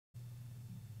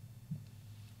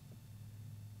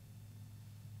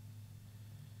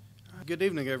Good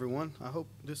evening, everyone. I hope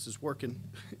this is working.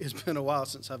 It's been a while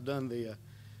since I've done the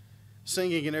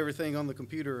singing and everything on the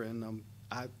computer, and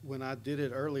when I did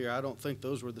it earlier, I don't think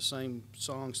those were the same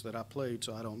songs that I played,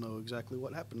 so I don't know exactly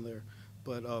what happened there.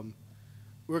 But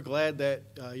we're glad that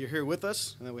you're here with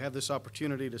us and that we have this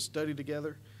opportunity to study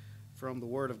together from the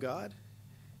Word of God,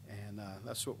 and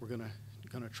that's what we're going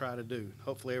to try to do.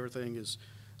 Hopefully everything is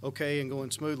okay and going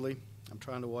smoothly. I'm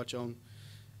trying to watch on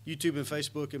YouTube and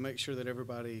Facebook and make sure that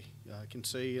everybody can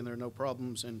see and there are no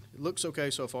problems, and it looks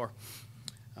okay so far.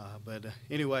 But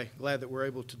anyway, glad that we're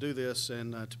able to do this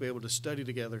and to be able to study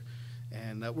together.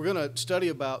 And we're going to study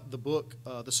about the book,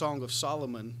 the Song of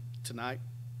Solomon, tonight.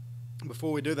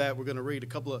 Before we do that, we're going to read a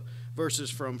couple of verses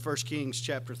from 1 Kings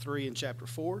chapter 3 and chapter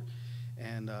 4,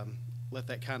 and let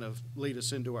that kind of lead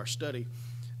us into our study.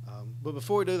 But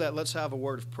before we do that, let's have a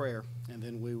word of prayer, and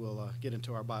then we will get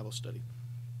into our Bible study.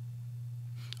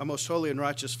 Our most holy and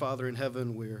righteous Father in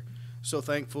heaven, we're so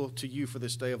thankful to you for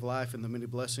this day of life and the many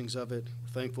blessings of it.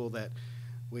 We're thankful that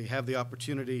we have the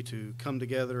opportunity to come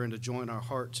together and to join our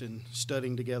hearts in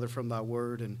studying together from thy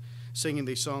word and singing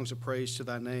these songs of praise to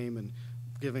thy name and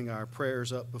giving our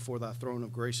prayers up before thy throne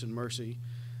of grace and mercy.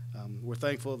 We're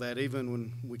thankful that even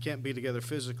when we can't be together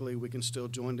physically, we can still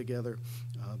join together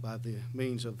by the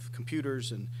means of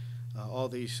computers and all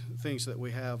these things that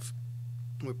we have.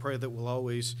 We pray that we'll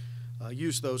always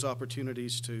use those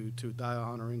opportunities to thy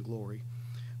honor and glory.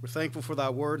 We're thankful for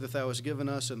thy word that thou hast given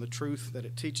us and the truth that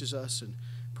it teaches us, and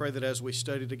pray that as we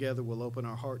study together, we'll open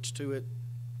our hearts to it,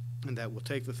 and that we'll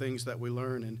take the things that we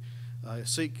learn and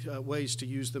seek ways to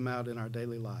use them out in our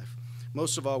daily life.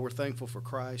 Most of all, we're thankful for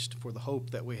Christ, for the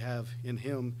hope that we have in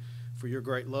him, for your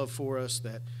great love for us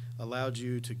that allowed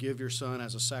you to give your son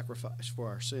as a sacrifice for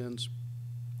our sins,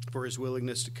 for his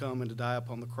willingness to come and to die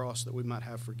upon the cross that we might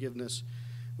have forgiveness.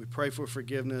 We pray for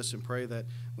forgiveness and pray that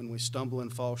when we stumble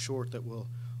and fall short, that we'll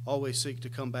always seek to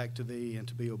come back to thee and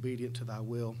to be obedient to thy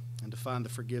will and to find the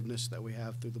forgiveness that we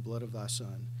have through the blood of thy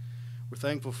Son. We're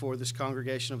thankful for this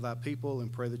congregation of thy people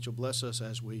and pray that you'll bless us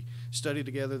as we study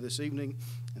together this evening,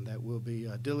 and that we'll be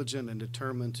diligent and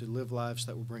determined to live lives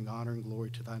that will bring honor and glory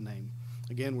to thy name.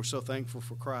 Again, we're so thankful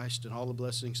for Christ and all the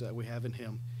blessings that we have in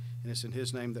him, and it's in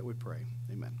his name that we pray.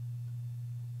 Amen.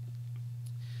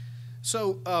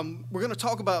 So we're going to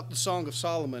talk about the Song of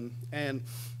Solomon, and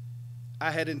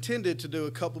I had intended to do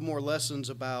a couple more lessons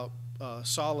about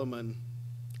Solomon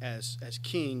as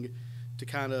king to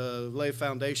kind of lay a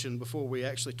foundation before we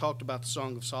actually talked about the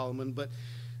Song of Solomon. But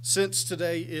since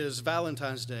today is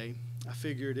Valentine's Day, I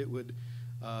figured it would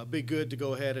be good to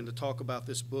go ahead and to talk about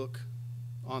this book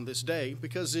on this day,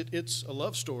 because it's a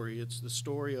love story. It's the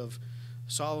story of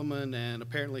Solomon and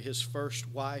apparently his first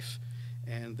wife,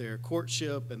 and their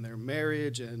courtship and their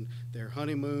marriage and their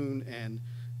honeymoon and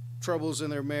troubles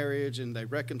in their marriage, and they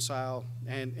reconcile,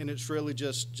 and it's really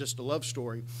just a love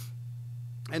story.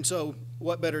 And so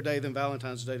what better day than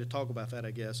Valentine's Day to talk about that,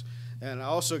 I guess. And I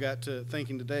also got to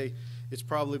thinking today it's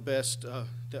probably best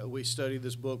that we study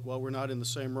this book while we're not in the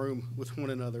same room with one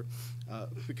another,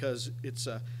 because it's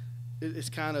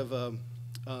kind of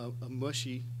a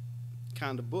mushy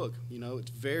kind of book. You know,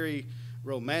 it's very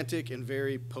romantic and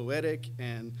very poetic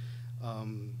and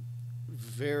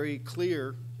very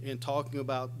clear in talking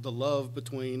about the love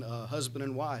between a husband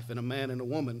and wife and a man and a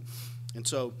woman. And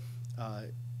so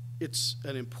it's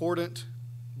an important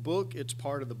book. It's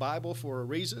part of the Bible for a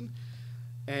reason.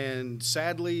 And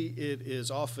sadly, it is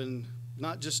often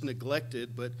not just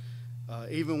neglected, but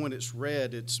even when it's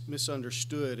read, it's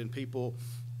misunderstood, and people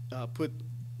put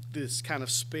this kind of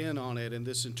spin on it and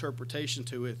this interpretation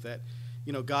to it that,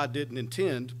 you know, God didn't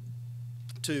intend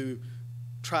to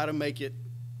try to make it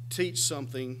teach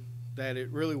something that it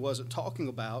really wasn't talking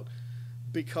about,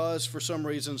 because for some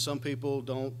reason some people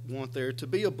don't want there to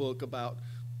be a book about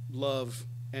love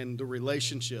and the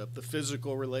relationship, the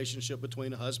physical relationship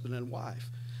between a husband and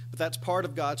wife. But that's part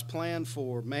of God's plan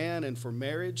for man and for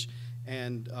marriage,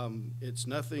 and it's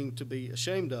nothing to be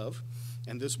ashamed of.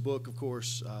 And this book, of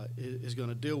course, is going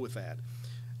to deal with that.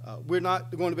 We're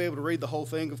not going to be able to read the whole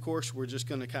thing, of course. We're just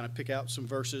going to kind of pick out some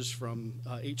verses from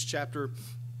each chapter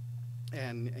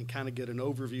and kind of get an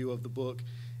overview of the book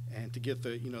and to get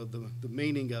the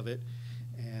meaning of it,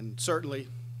 and certainly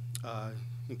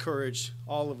encourage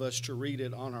all of us to read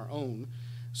it on our own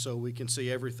so we can see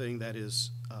everything that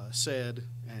is said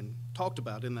and talked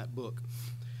about in that book.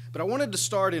 But I wanted to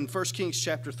start in 1 Kings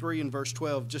chapter 3 and verse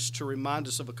 12 just to remind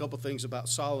us of a couple things about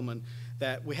Solomon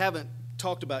that we haven't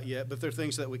talked about yet, but they're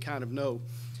things that we kind of know.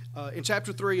 In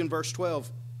chapter 3 and verse 12,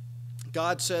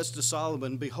 God says to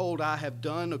Solomon, "Behold, I have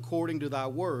done according to thy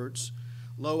words.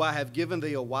 Lo, I have given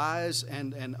thee a wise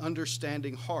and an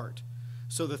understanding heart,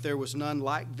 so that there was none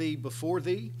like thee before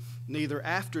thee, neither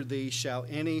after thee shall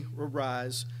any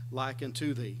arise like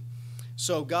unto thee.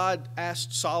 So God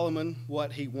asked Solomon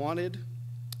what he wanted.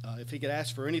 If he could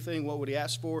ask for anything, what would he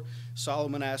ask for?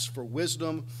 Solomon asked for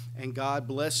wisdom, and God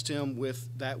blessed him with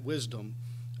that wisdom,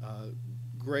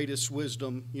 greatest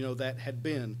wisdom, that had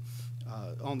been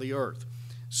on the earth.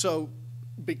 So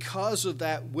because of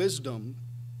that wisdom,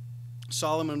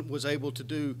 Solomon was able to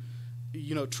do,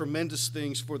 tremendous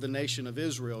things for the nation of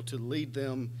Israel, to lead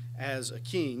them as a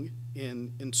king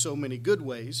in so many good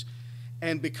ways.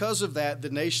 And because of that, the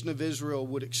nation of Israel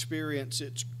would experience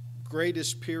its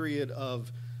greatest period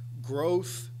of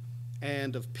growth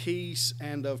and of peace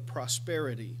and of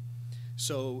prosperity.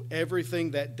 So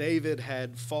everything that David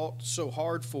had fought so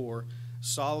hard for,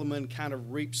 Solomon kind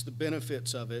of reaps the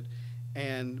benefits of it.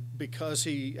 And because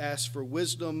he asks for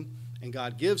wisdom and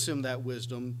God gives him that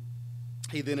wisdom,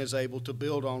 he then is able to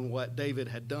build on what David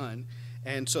had done.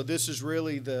 And so this is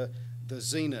really the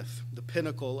zenith, the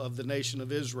pinnacle of the nation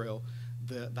of Israel,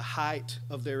 the height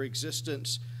of their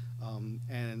existence.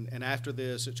 And after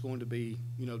this, it's going to be,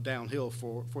 downhill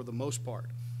for the most part.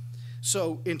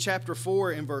 So in chapter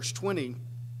 4 in verse 20,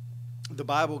 the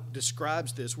Bible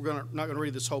describes this. We're not going to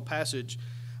read this whole passage,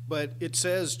 but it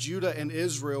says, Judah and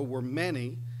Israel were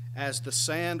many as the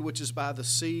sand which is by the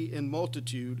sea in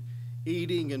multitude,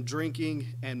 eating and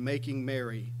drinking and making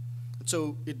merry.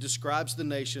 So it describes the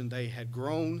nation. They had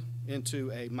grown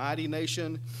into a mighty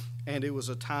nation, and it was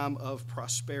a time of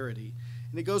prosperity.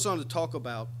 And it goes on to talk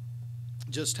about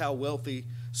just how wealthy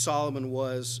Solomon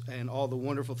was and all the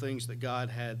wonderful things that God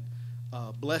had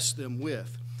blessed them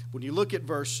with. When you look at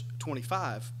verse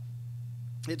 25,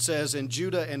 it says, And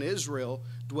Judah and Israel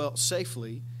dwelt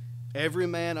safely, every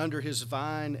man under his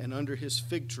vine and under his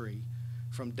fig tree,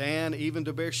 from Dan even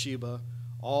to Beersheba,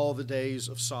 all the days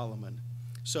of Solomon.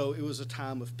 So it was a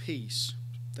time of peace.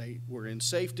 They were in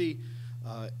safety.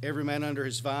 Every man under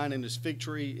his vine and his fig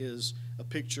tree is a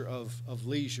picture of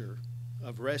leisure,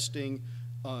 of resting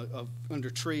under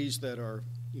trees that are,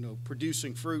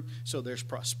 producing fruit. So there's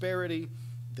prosperity.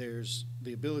 There's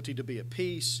the ability to be at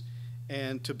peace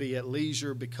and to be at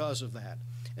leisure because of that.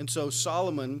 And so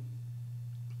Solomon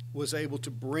was able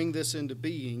to bring this into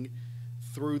being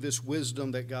through this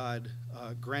wisdom that God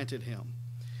granted him.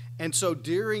 And so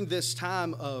during this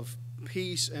time of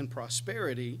peace and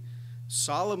prosperity,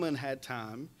 Solomon had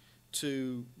time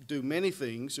to do many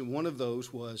things, and one of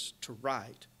those was to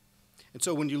write. And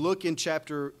so when you look in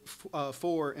chapter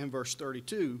 4 and verse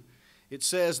 32, it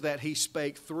says that he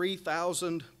spake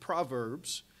 3,000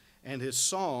 proverbs, and his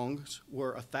songs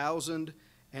were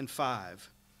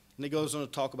 1,005. And he goes on to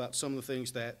talk about some of the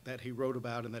things that he wrote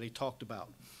about and that he talked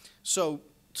about. So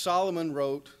Solomon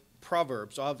wrote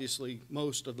Proverbs, obviously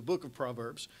most of the book of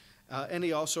Proverbs, and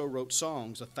he also wrote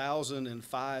songs,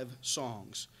 1,005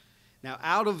 songs. Now,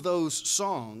 out of those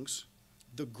songs,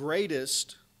 the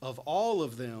greatest of all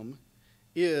of them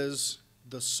is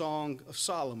the Song of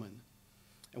Solomon.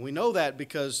 And we know that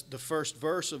because the first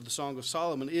verse of the Song of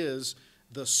Solomon is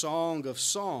the Song of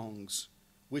Songs,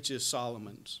 which is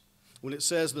Solomon's. When it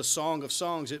says the Song of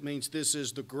Songs, it means this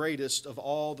is the greatest of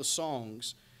all the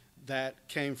songs that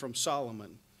came from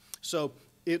Solomon. So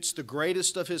it's the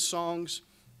greatest of his songs.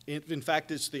 In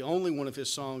fact, it's the only one of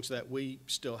his songs that we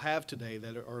still have today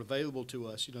that are available to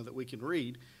us, that we can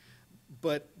read.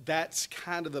 But that's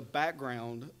kind of the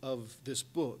background of this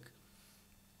book.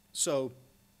 So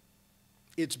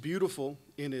it's beautiful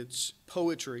in its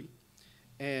poetry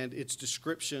and its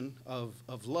description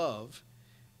of love.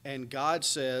 And God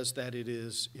says that it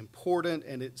is important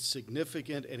and it's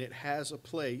significant and it has a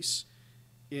place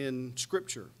in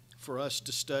Scripture for us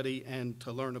to study and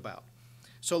to learn about.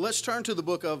 So let's turn to the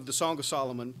book of the Song of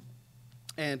Solomon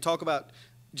and talk about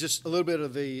just a little bit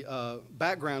of the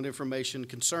background information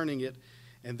concerning it,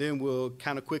 and then we'll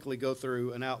kind of quickly go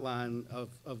through an outline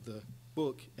of the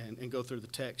book and go through the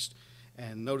text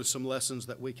and notice some lessons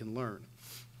that we can learn.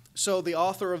 So the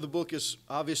author of the book is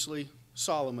obviously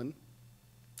Solomon,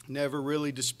 never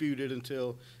really disputed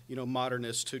until,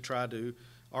 modernists who try to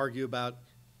argue about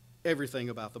everything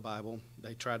about the Bible.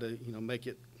 They try to, make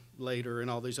it later and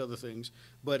all these other things.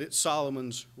 But it's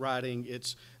Solomon's writing.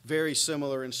 It's very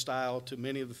similar in style to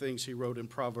many of the things he wrote in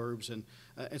Proverbs. And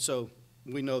so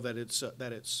we know that it's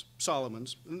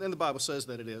Solomon's. And then the Bible says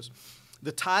that it is.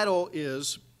 The title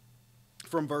is,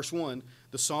 from verse 1,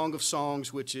 the Song of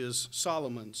Songs, which is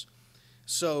Solomon's.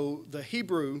 So the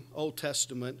Hebrew Old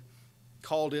Testament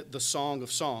called it the Song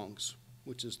of Songs,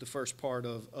 which is the first part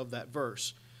of that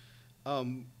verse.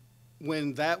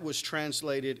 When that was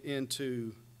translated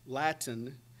into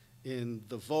Latin in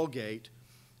the Vulgate,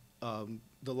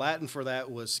 The Latin for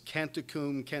that was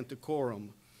Canticum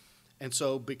Canticorum. And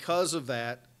so because of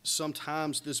that,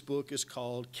 sometimes this book is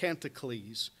called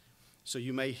Canticles. So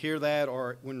you may hear that,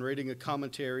 or when reading a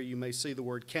commentary, you may see the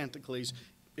word Canticles.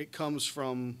 It comes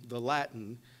from the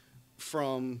Latin,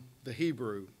 from the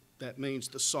Hebrew. That means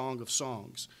the Song of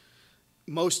Songs.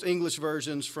 Most English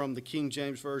versions from the King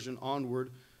James Version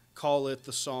onward call it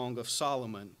the Song of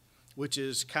Solomon, which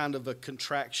is kind of a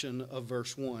contraction of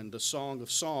verse 1, the Song of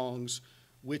Songs,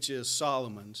 which is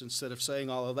Solomon's. Instead of saying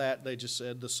all of that, they just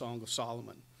said the Song of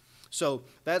Solomon. So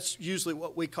that's usually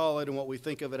what we call it and what we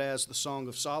think of it as, the Song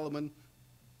of Solomon.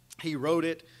 He wrote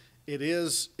it. It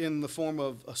is in the form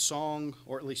of a song,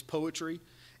 or at least poetry,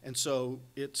 and so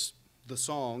it's the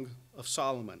Song of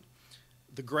Solomon,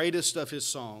 the greatest of his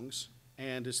songs,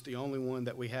 and it's the only one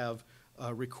that we have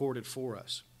recorded for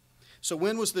us. So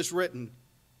when was this written?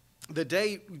 The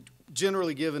date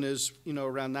generally given is,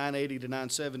 around 980 to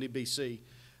 970 BC,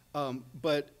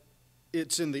 but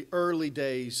it's in the early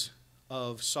days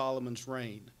of Solomon's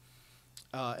reign.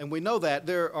 And we know that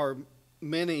there are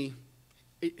many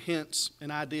hints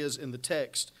and ideas in the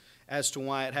text as to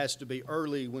why it has to be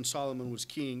early when Solomon was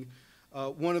king.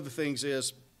 One of the things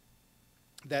is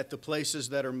that the places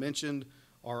that are mentioned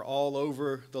are all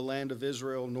over the land of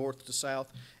Israel, north to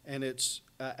south, and it's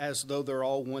as though they're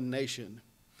all one nation.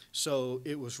 So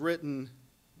it was written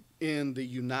in the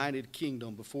United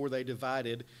Kingdom before they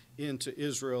divided into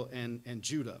Israel and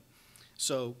Judah.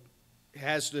 So it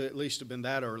has to at least have been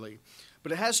that early.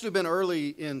 But it has to have been early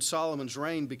in Solomon's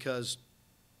reign because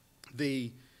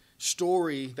the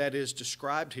story that is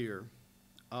described here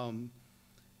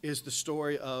is the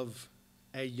story of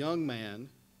a young man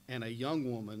and a young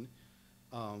woman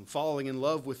falling in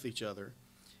love with each other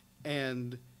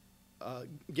and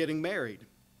getting married.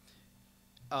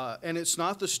 And it's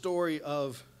not the story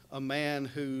of a man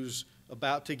who's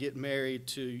about to get married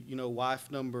to,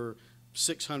 wife number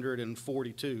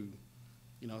 642.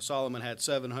 Solomon had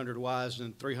 700 wives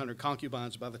and 300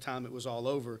 concubines by the time it was all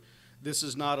over. This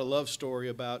is not a love story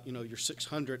about, your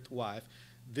 600th wife.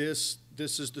 This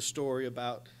is the story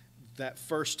about that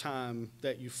first time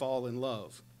that you fall in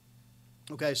love.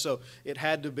 Okay, so it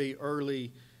had to be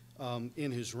early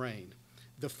in his reign.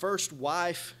 The first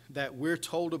wife that we're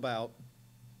told about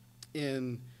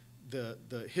in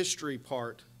the history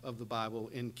part of the Bible,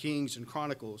 in Kings and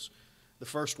Chronicles, the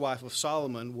first wife of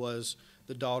Solomon was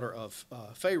the daughter of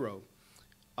Pharaoh,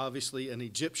 obviously an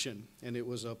Egyptian, and it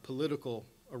was a political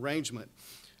arrangement.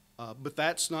 But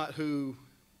that's not who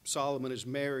Solomon is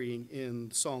marrying in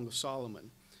the Song of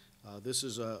Solomon. This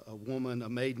is a woman, a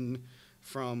maiden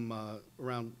from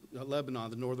around Lebanon,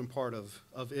 the northern part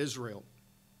of Israel.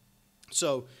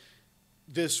 So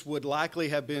this would likely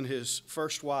have been his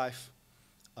first wife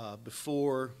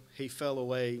before he fell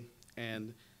away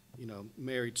and,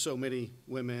 married so many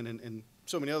women and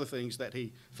so many other things that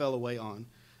he fell away on.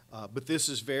 But this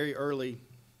is very early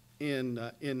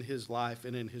in his life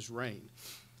and in his reign.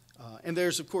 And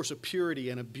there's, of course, a purity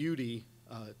and a beauty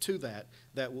to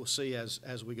that we'll see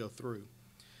as we go through.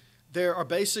 There are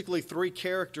basically three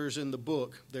characters in the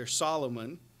book. There's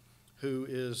Solomon, who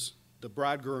is the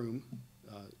bridegroom,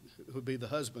 who would be the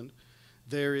husband.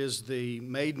 There is the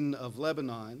maiden of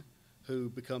Lebanon, who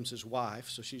becomes his wife,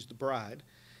 so she's the bride.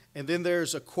 And then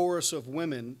there's a chorus of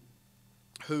women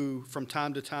who from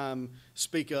time to time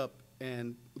speak up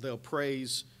and they'll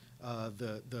praise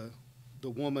the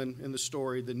woman in the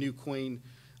story, the new queen,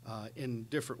 in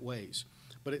different ways.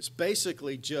 But it's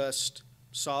basically just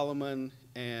Solomon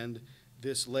and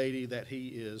this lady that he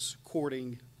is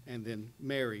courting and then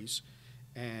marries,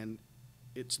 and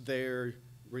it's there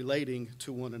relating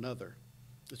to one another.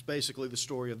 It's basically the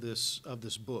story of this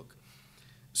book.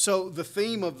 So the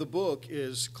theme of the book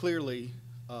is clearly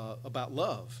about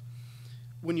love.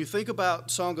 When you think about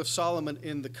Song of Solomon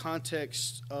in the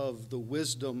context of the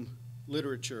wisdom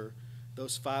literature,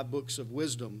 those 5 books of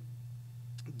wisdom,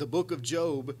 the book of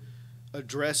Job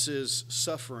addresses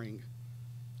suffering.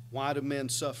 Why do men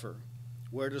suffer?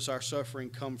 Where does our suffering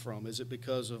come from? Is it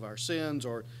because of our sins,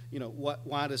 or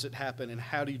why does it happen, and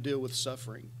how do you deal with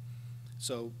suffering?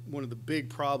 So one of the big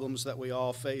problems that we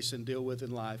all face and deal with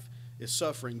in life is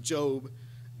suffering. Job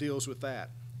deals with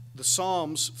that. The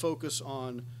Psalms focus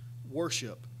on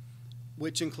worship,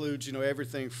 which includes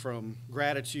everything from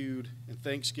gratitude and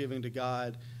thanksgiving to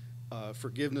God,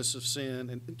 forgiveness of sin,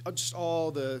 and just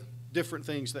all the different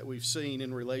things that we've seen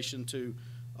in relation to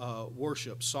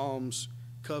worship. Psalms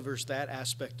covers that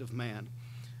aspect of man.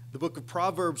 The book of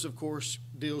Proverbs, of course,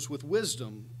 deals with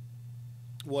wisdom.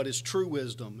 What is true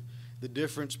wisdom? The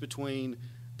difference between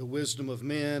the wisdom of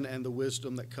men and the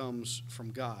wisdom that comes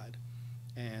from God.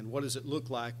 And what does it look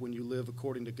like when you live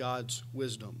according to God's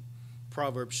wisdom?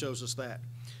 Proverbs shows us that.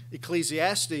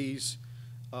 Ecclesiastes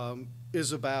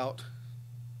is about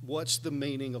what's the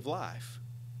meaning of life?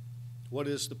 What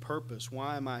is the purpose?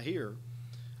 Why am I here?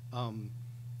 And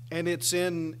it's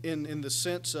in the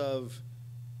sense of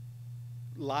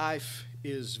life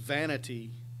is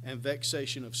vanity and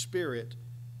vexation of spirit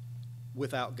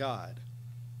without God.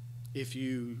 If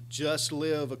you just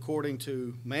live according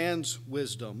to man's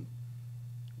wisdom,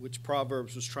 which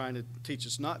Proverbs was trying to teach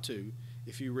us not to,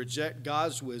 if you reject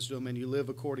God's wisdom and you live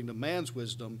according to man's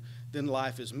wisdom, then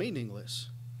life is meaningless.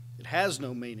 It has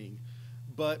no meaning.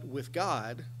 But with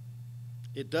God,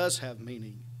 it does have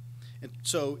meaning. And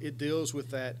so it deals with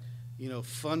that,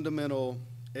 fundamental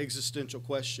existential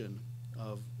question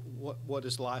of what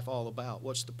is life all about?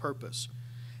 What's the purpose?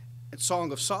 And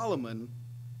Song of Solomon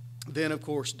then, of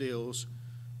course, deals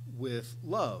with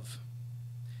love.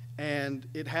 And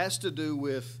it has to do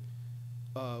with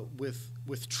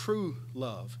true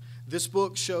love. This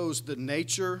book shows the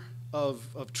nature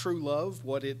of true love,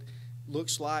 what it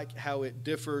looks like, how it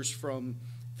differs from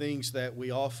things that we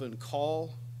often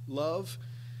call love.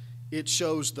 It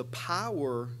shows the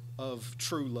power of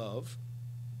true love.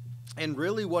 And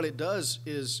really what it does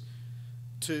is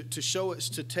to show us,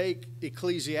 to take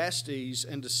Ecclesiastes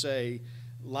and to say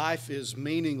life is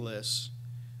meaningless.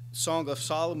 Song of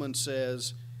Solomon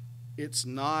says it's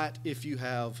not if you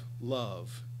have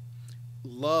love.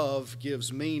 Love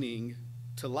gives meaning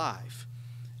to life.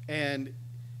 And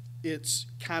it's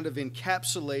kind of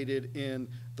encapsulated in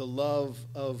the love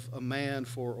of a man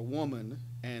for a woman,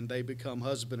 and they become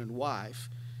husband and wife,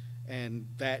 and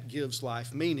that gives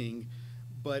life meaning.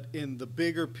 But in the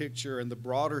bigger picture and the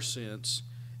broader sense,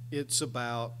 it's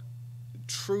about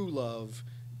true love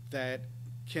that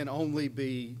can only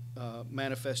be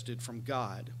manifested from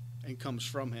God and comes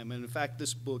from Him. And in fact,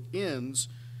 this book ends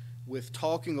with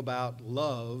talking about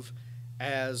love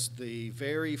as the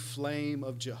very flame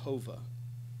of Jehovah.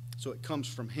 So it comes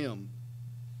from Him,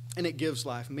 and it gives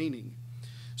life meaning.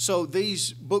 So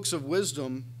these books of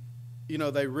wisdom,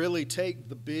 they really take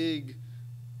the big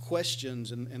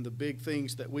questions and the big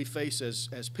things that we face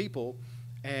as people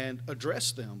and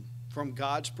address them from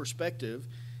God's perspective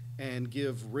and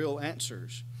give real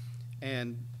answers.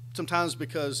 And sometimes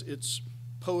because it's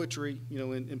poetry,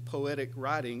 in poetic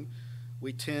writing,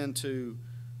 we tend to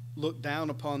look down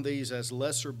upon these as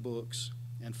lesser books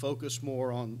and focus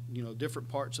more on, different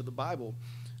parts of the Bible.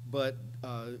 But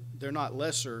they're not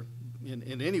lesser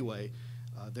in any way.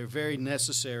 They're very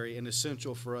necessary and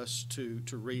essential for us to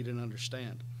read and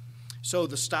understand. So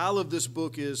the style of this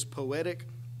book is poetic.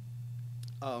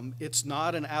 It's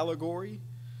not an allegory.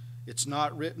 It's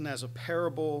not written as a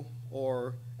parable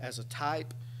or as a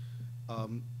type.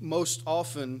 Most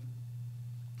often,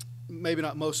 maybe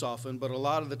not most often, but a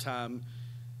lot of the time,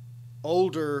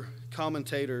 older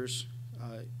commentators,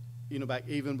 back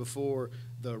even before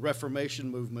the Reformation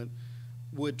movement,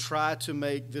 would try to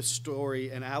make this story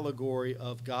an allegory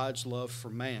of God's love for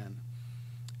man.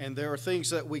 And there are things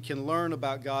that we can learn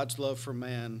about God's love for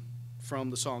man from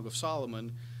the Song of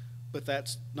Solomon, but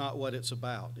that's not what it's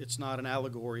about. It's not an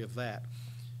allegory of that.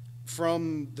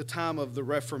 From the time of the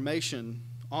Reformation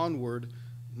onward,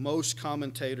 most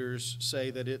commentators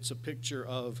say that it's a picture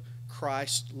of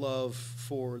Christ's love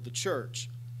for the church.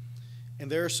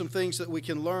 And there are some things that we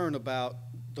can learn about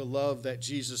the love that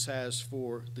Jesus has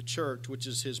for the church, which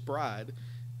is His bride,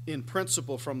 in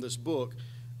principle from this book.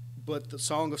 But the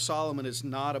Song of Solomon is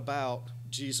not about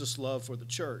Jesus' love for the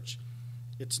church.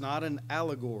 It's not an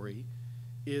allegory.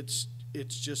 It's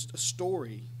just a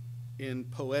story in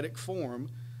poetic form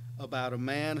about a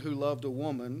man who loved a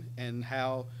woman and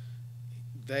how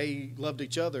they loved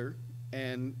each other,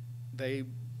 and they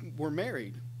were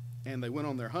married, and they went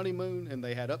on their honeymoon, and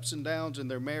they had ups and downs in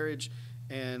their marriage,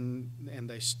 and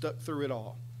they stuck through it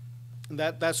all. And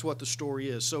that's what the story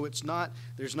is. So it's not,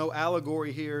 there's no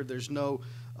allegory here. There's no,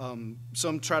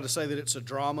 some try to say that it's a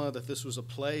drama, that this was a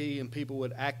play and people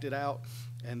would act it out,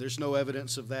 and there's no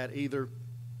evidence of that either.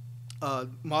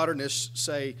 Modernists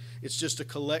say it's just a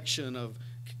collection of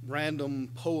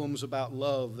random poems about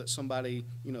love that somebody,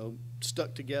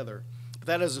 stuck together. But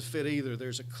that doesn't fit either.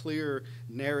 There's a clear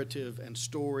narrative and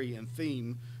story and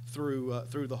theme through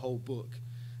the whole book.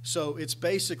 So it's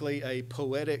basically a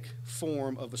poetic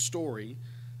form of a story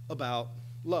about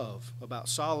love, about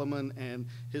Solomon and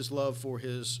his love for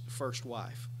his first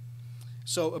wife.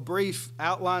 So a brief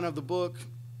outline of the book,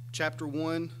 chapter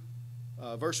 1,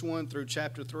 verse 1 through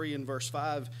chapter 3 and verse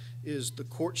 5 is the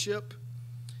courtship.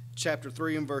 Chapter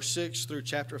 3 and verse 6 through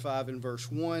chapter 5 and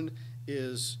verse 1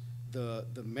 is the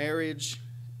marriage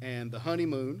and the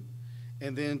honeymoon.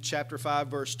 And then chapter 5,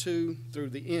 verse 2 through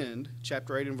the end,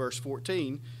 chapter 8 and verse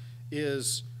 14,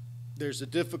 is there's a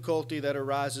difficulty that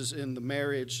arises in the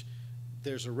marriage.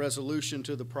 There's a resolution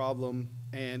to the problem.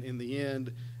 And in the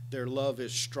end, their love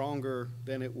is stronger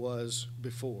than it was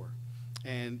before.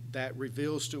 And that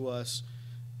reveals to us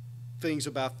things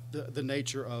about the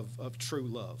nature of true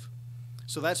love.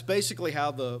 So that's basically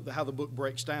how the book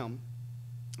breaks down,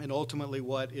 and ultimately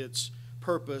what its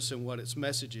purpose and what its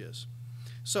message is.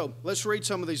 So let's read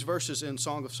some of these verses in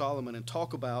Song of Solomon and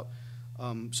talk about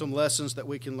some lessons that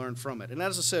we can learn from it. And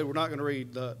as I said, we're not going to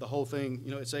read the whole thing.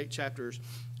 You know, it's 8 chapters,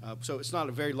 so it's not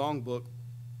a very long book,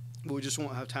 but we just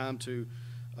won't have time to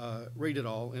read it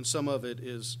all. And some of it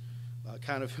is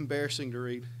kind of embarrassing to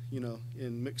read, you know,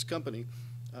 in mixed company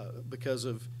because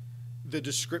of the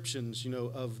descriptions, you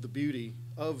know, of the beauty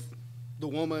of the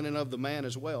woman and of the man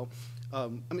as well. I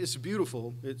mean, it's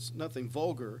beautiful. It's nothing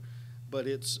vulgar, but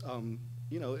it's,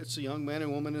 you know, it's a young man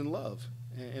and woman in love,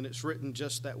 and it's written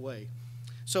just that way.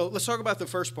 So let's talk about the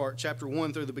first part, chapter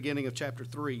 1 through the beginning of chapter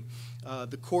 3,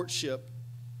 the courtship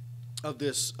of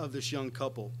this young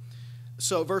couple.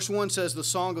 So verse 1 says, the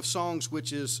Song of Songs,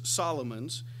 which is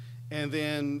Solomon's, and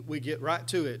then we get right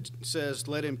to it. It says,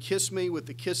 let him kiss me with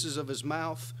the kisses of his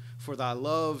mouth, for thy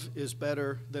love is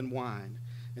better than wine.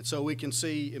 And so we can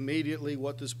see immediately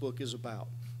what this book is about.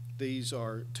 These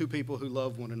are two people who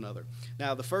love one another.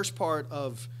 Now, the first part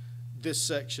of this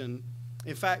section,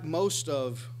 in fact, most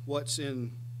of what's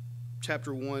in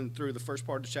chapter 1 through the first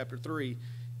part of chapter 3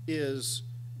 is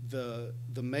the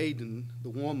maiden, the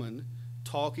woman,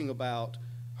 talking about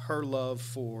her love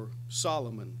for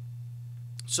Solomon.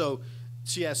 So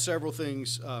she has several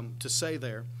things to say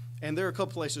there, and there are a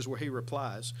couple places where he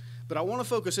replies. But I want to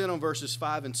focus in on verses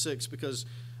 5 and 6 because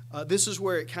this is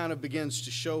where it kind of begins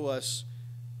to show us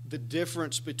the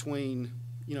difference between,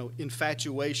 you know,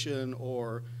 infatuation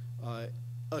or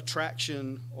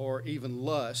attraction or even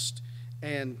lust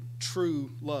and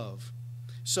true love.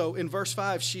 So in verse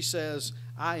 5, she says,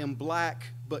 I am black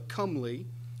but comely,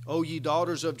 O ye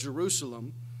daughters of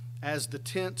Jerusalem, as the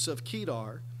tents of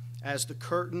Kedar, as the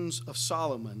curtains of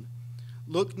Solomon.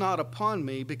 Look not upon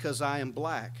me because I am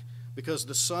black, because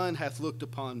the sun hath looked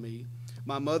upon me.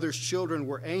 My mother's children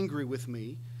were angry with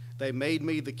me. They made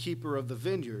me the keeper of the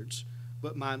vineyards,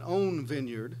 but mine own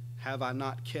vineyard have I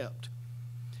not kept.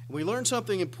 We learn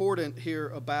something important here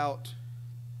about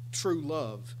true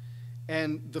love.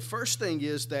 And the first thing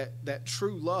is that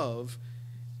true love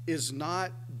is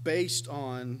not based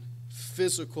on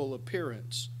physical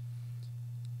appearance.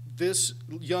 This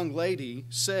young lady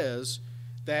says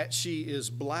that she is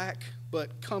black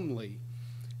but comely.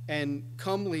 And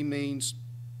comely means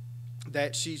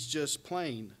that she's just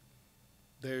plain.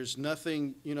 There's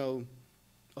nothing, you know,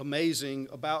 amazing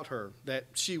about her that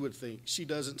she would think. She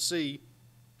doesn't see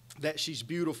that she's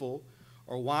beautiful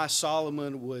or why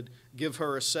Solomon would give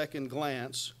her a second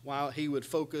glance, while he would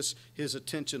focus his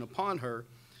attention upon her.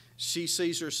 She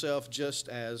sees herself just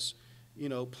as, you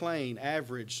know, plain,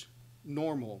 average,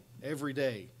 normal,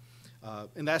 everyday.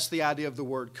 And that's the idea of the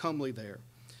word comely there.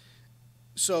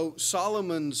 So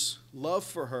Solomon's love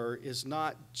for her is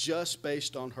not just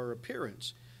based on her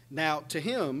appearance. Now, to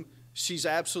him, she's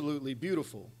absolutely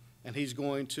beautiful, and he's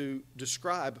going to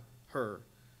describe her,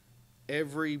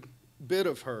 every bit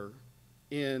of her,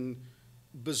 in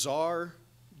bizarre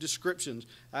descriptions.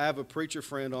 I have a preacher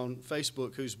friend on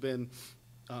Facebook who's been,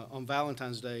 on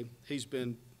Valentine's Day, he's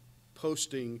been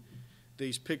posting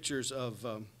these pictures of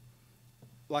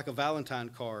like a Valentine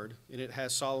card, and it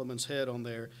has Solomon's head on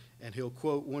there, and he'll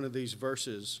quote one of these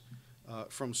verses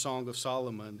from Song of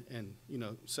Solomon and, you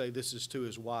know, say this is to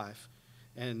his wife.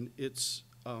 And it's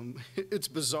it's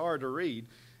bizarre to read,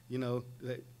 you know,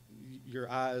 that your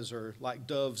eyes are like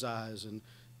dove's eyes and,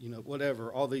 you know,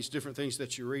 whatever, all these different things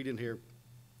that you read in here.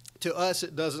 To us,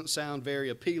 it doesn't sound very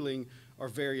appealing or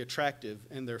very attractive,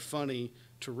 and they're funny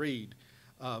to read.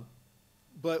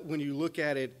 But when you look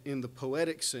at it in the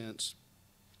poetic sense,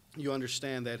 you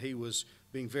understand that he was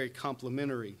being very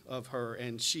complimentary of her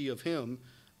and she of him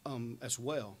as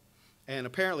well. And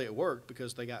apparently it worked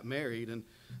because they got married, and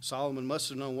Solomon must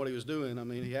have known what he was doing. I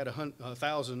mean, he had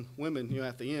 1,000 women, you know,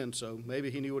 at the end, so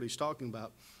maybe he knew what he's talking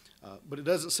about. But it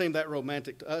doesn't seem that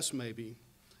romantic to us maybe,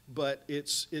 but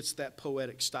it's that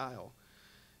poetic style.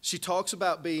 She talks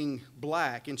about being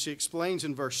black, and she explains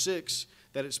in verse 6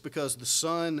 that it's because the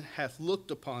sun hath looked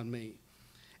upon me.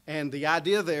 And the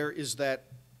idea there is that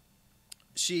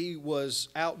she was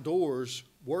outdoors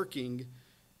working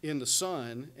in the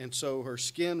sun, and so her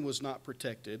skin was not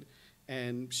protected,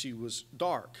 and she was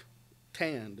dark,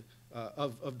 tanned,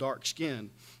 of dark skin,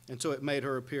 and so it made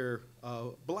her appear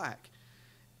black.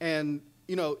 And,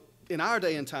 you know, in our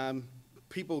day and time,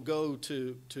 people go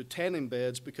to tanning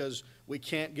beds because we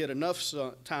can't get enough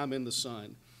time in the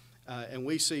sun. And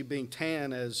we see being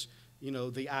tan as,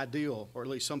 the ideal, or at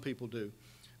least some people do.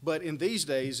 But in these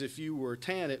days, if you were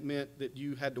tan, it meant that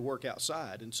you had to work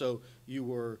outside. And so you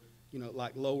were,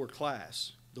 like lower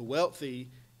class. The wealthy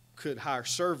could hire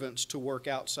servants to work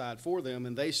outside for them,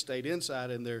 and they stayed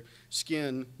inside, and their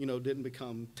skin, didn't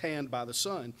become tanned by the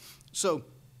sun. So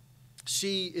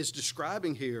she is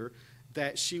describing here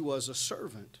that she was a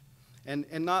servant, and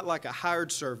not like a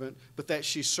hired servant, but that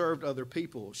she served other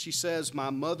people. She says, "My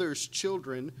mother's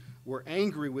children were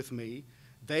angry with me.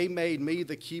 They made me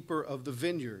the keeper of the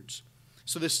vineyards."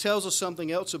 So this tells us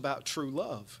something else about true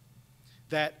love,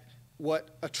 that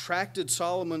what attracted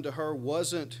Solomon to her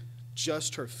wasn't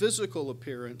just her physical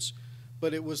appearance,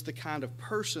 but it was the kind of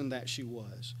person that she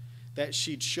was, that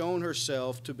she'd shown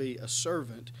herself to be a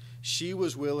servant. She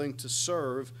was willing to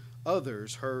serve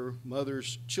others, her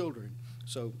mother's children,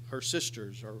 so her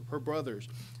sisters or her brothers.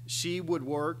 She would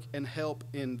work and help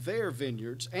in their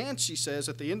vineyards. And she says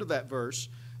at the end of that verse,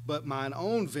 "But mine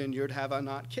own vineyard have I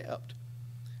not kept."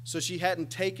 So she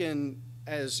hadn't taken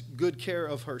as good care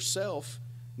of herself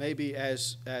maybe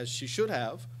as she should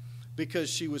have, because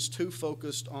she was too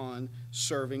focused on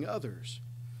serving others.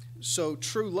 So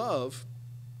true love,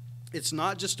 it's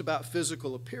not just about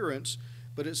physical appearance,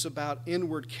 but it's about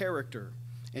inward character.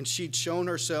 And she'd shown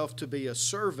herself to be a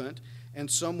servant and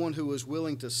someone who was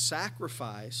willing to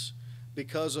sacrifice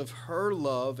because of her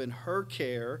love and her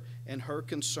care and her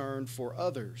concern for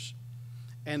others.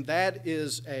 And that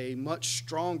is a much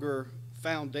stronger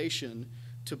foundation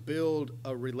to build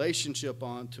a relationship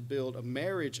on, to build a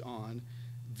marriage on,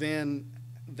 than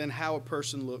how a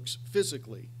person looks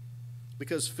physically.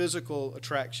 Because physical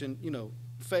attraction,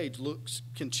 fades, looks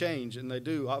can change, and they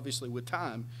do, obviously, with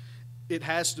time. It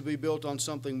has to be built on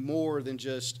something more than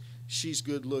just she's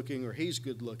good looking or he's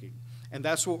good looking. And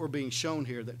that's what we're being shown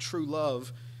here, that true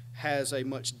love has a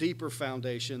much deeper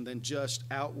foundation than just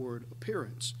outward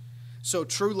appearance. So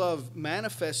true love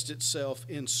manifests itself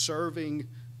in serving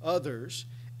others,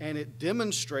 and it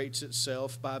demonstrates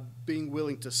itself by being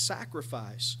willing to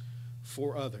sacrifice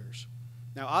for others.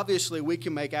 Now, obviously, we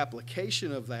can make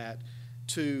application of that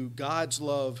to God's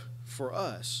love for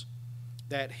us,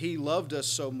 that He loved us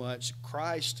so much.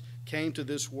 Christ came to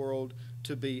this world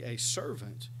to be a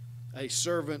servant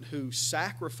who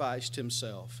sacrificed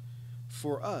Himself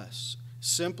for us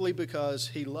simply because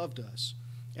He loved us.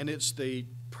 And it's the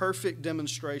perfect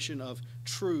demonstration of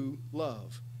true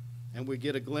love, and we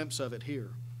get a glimpse of it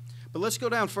here. But let's go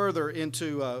down further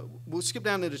into, we'll skip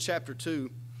down into chapter 2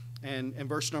 and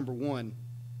verse number 1.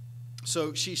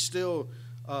 So she's still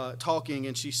talking,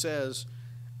 and she says,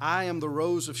 "I am the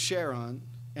rose of Sharon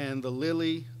and the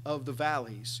lily of the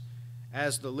valleys.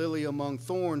 As the lily among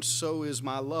thorns, so is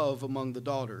my love among the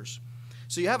daughters."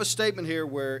 So you have a statement here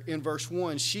where in verse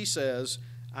 1 she says,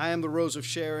 "I am the rose of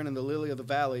Sharon and the lily of the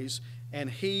valleys," and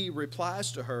he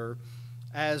replies to her,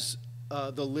 "As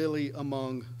the lily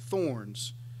among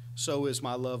thorns, so is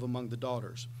my love among the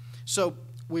daughters." So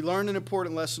we learned an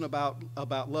important lesson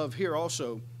about love here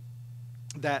also,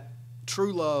 that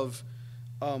true love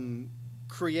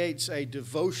creates a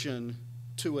devotion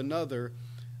to another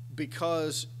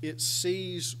because it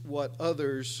sees what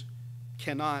others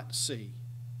cannot see.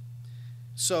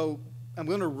 So I'm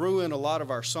going to ruin a lot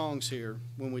of our songs here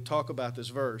when we talk about this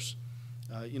verse.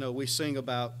 We sing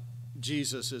about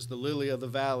Jesus as the lily of the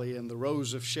valley and the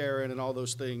rose of Sharon and all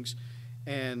those things.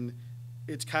 And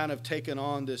it's kind of taken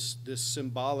on this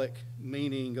symbolic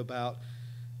meaning about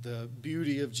the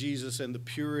beauty of Jesus and the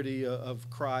purity of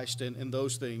Christ and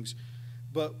those things.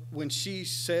 But when she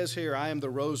says here, "I am the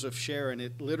rose of Sharon,"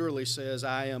 it literally says,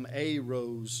 "I am a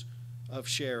rose of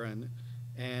Sharon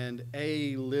and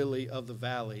a lily of the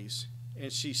valleys."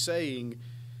 And she's saying,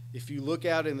 if you look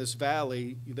out in this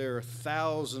valley, there are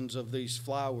thousands of these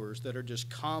flowers that are just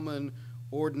common,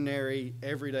 ordinary,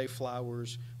 everyday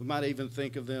flowers. We might even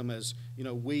think of them as,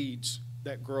 weeds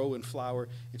that grow and flower.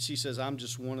 And she says, "I'm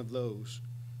just one of those,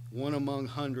 one among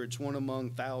hundreds, one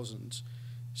among thousands."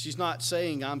 She's not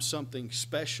saying I'm something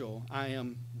special. I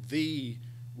am the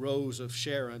rose of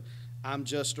Sharon. I'm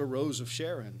just a rose of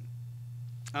Sharon.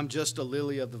 I'm just a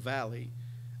lily of the valley.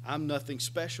 I'm nothing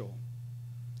special.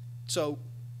 So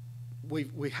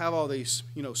we have all these,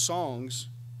 songs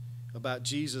about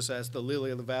Jesus as the lily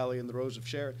of the valley and the rose of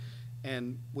Sharon,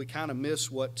 and we kind of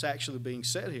miss what's actually being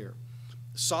said here.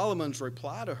 Solomon's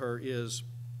reply to her is,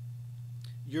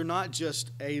 "You're not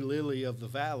just a lily of the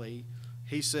valley."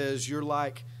 He says, "You're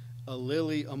like a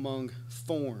lily among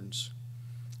thorns."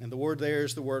 And the word there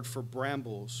is the word for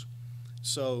brambles.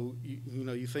 So,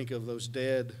 you think of those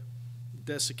dead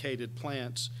desiccated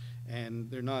plants,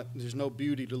 and there's no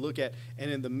beauty to look at.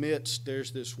 And in the midst,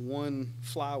 there's this one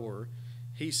flower.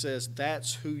 He says,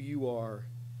 that's who you are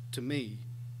to me.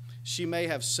 She may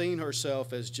have seen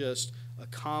herself as just a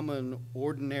common,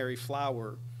 ordinary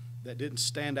flower that didn't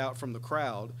stand out from the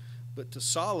crowd, but to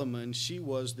Solomon, she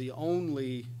was the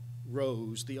only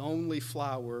rose, the only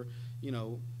flower,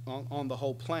 on the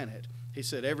whole planet. He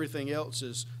said, everything else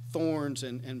is thorns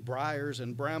and briars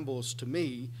and brambles to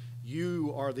me.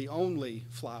 You are the only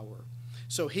flower.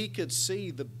 So he could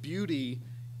see the beauty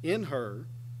in her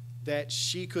that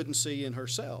she couldn't see in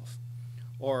herself,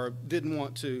 or didn't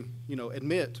want to,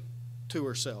 admit to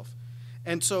herself.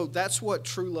 And so that's what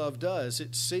true love does.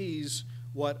 It sees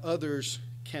what others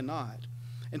cannot.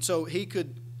 And so he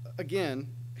could, again,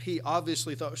 he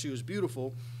obviously thought she was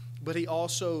beautiful, but he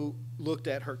also looked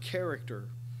at her character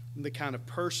and the kind of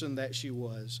person that she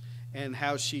was, and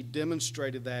how she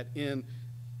demonstrated that in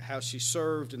how she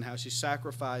served and how she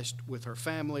sacrificed with her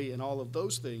family and all of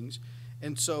those things.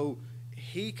 And so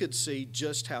he could see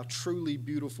just how truly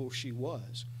beautiful she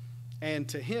was. And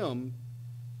to him,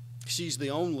 she's the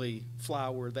only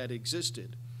flower that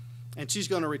existed. And she's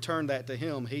going to return that to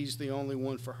him. He's the only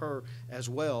one for her as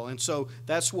well. And so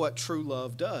that's what true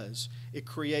love does. It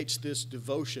creates this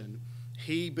devotion.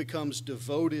 He becomes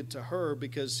devoted to her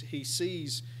because he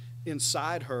sees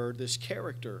inside her this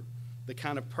character, the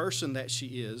kind of person that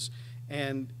she is,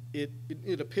 and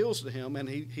it appeals to him, and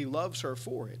he loves her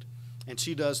for it. And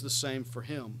she does the same for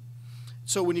him.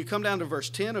 So when you come down to verse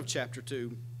 10 of chapter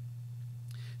 2,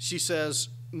 she says,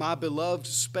 my beloved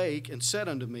spake and said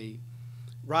unto me,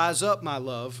 rise up, my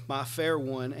love, my fair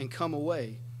one, and come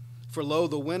away. For lo,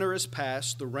 the winter is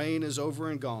past, the rain is over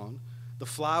and gone, the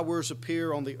flowers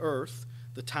appear on the earth,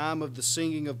 the time of the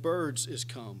singing of birds is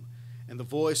come, and the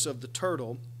voice of the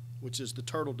turtle, which is the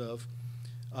turtle dove,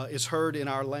 is heard in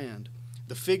our land.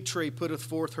 The fig tree putteth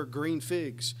forth her green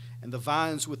figs, and the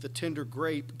vines with the tender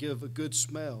grape give a good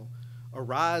smell.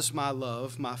 Arise, my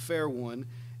love, my fair one,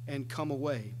 and come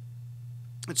away.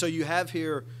 And so you have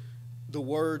here the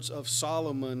words of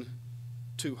Solomon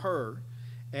to her,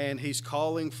 and he's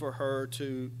calling for her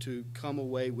to come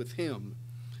away with him.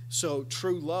 So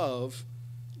true love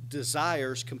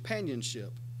desires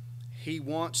companionship. He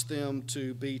wants them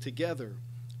to be together,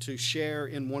 to share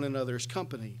in one another's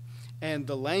company. And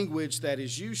the language that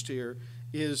is used here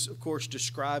is, of course,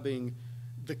 describing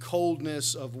the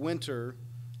coldness of winter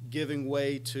giving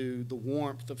way to the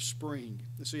warmth of spring.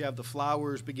 And so you have the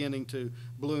flowers beginning to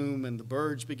bloom and the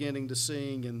birds beginning to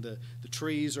sing and the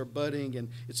trees are budding, and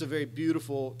it's a very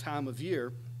beautiful time of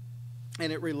year.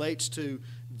 And it relates to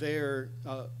their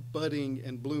budding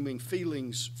and blooming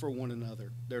feelings for one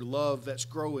another, their love that's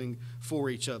growing for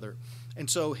each other. And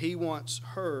so he wants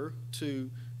her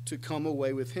to come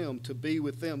away with him, to be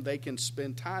with them. They can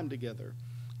spend time together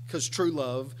because true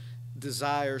love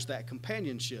desires that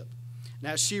companionship.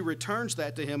 Now, she returns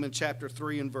that to him in chapter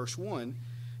 3 and verse 1.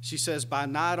 She says, by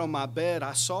night on my bed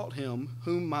I sought him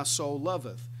whom my soul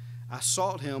loveth. I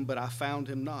sought him, but I found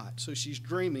him not. So she's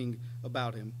dreaming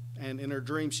about him, and in her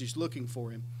dream she's looking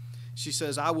for him. She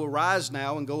says, I will rise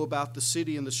now and go about the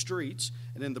city and the streets,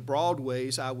 and in the broad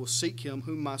ways I will seek him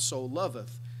whom my soul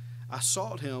loveth. I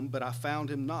sought him, but I found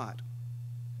him not.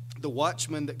 The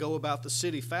watchmen that go about the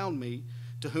city found me,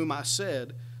 to whom I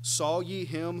said, saw ye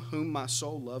him whom my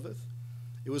soul loveth?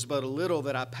 It was but a little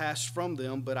that I passed from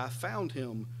them, but I found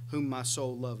him whom my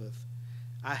soul loveth.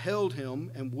 I held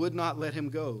him and would not let him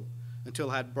go,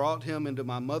 until I had brought him into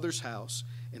my mother's house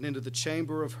and into the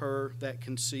chamber of her that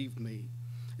conceived me.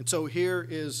 And so here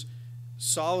is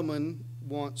Solomon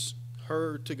wants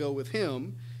her to go with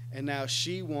him, and now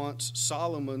she wants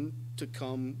Solomon to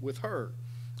come with her.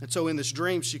 And so in this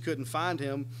dream, she couldn't find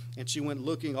him, and she went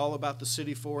looking all about the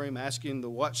city for him, asking the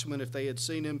watchmen if they had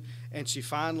seen him, and she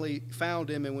finally found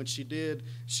him, and when she did,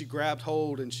 she grabbed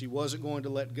hold, and she wasn't going to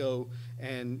let go,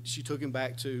 and she took him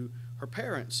back to her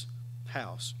parents'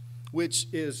 house, which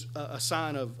is a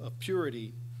sign of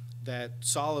purity, that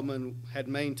Solomon had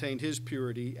maintained his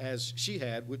purity as she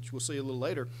had, which we'll see a little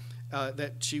later,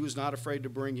 that she was not afraid to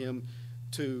bring him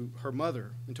to her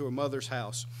mother, into her mother's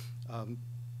house,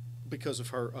 because of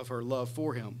her love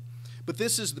for him. But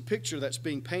this is the picture that's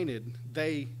being painted.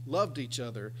 They loved each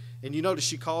other. And you notice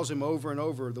she calls him over and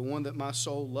over, the one that my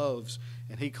soul loves.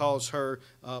 And he calls her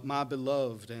my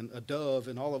beloved and a dove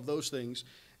and all of those things.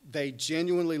 They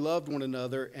genuinely loved one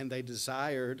another, and they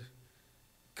desired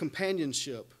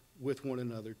companionship with one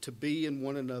another, to be in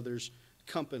one another's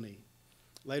company.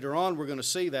 Later on, we're going to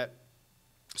see that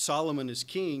Solomon is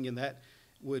king, and that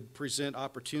would present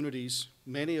opportunities,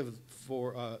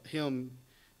 for him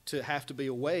to have to be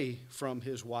away from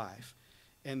his wife.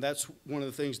 And that's one of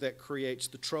the things that creates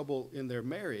the trouble in their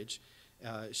marriage.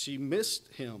 She missed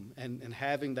him and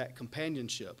having that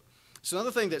companionship. So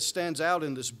another thing that stands out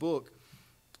in this book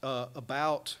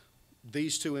about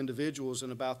these two individuals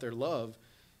and about their love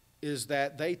is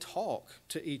that they talk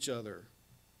to each other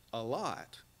a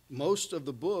lot. Most of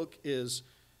the book is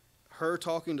her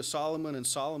talking to Solomon and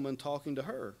Solomon talking to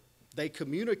her. They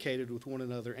communicated with one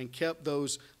another and kept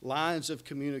those lines of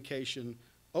communication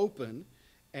open,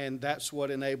 and that's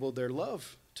what enabled their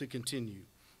love to continue.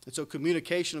 And so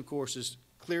communication, of course, is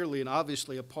clearly and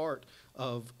obviously a part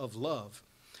of love.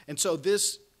 And so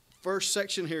this first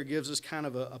section here gives us kind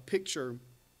of a picture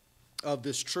of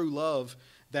this true love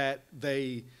that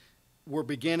they were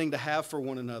beginning to have for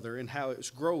one another and how it's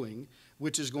growing,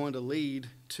 which is going to lead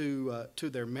to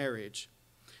their marriage.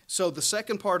 So the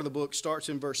second part of the book starts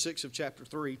in verse 6 of chapter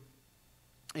 3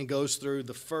 and goes through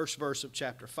the first verse of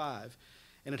chapter 5.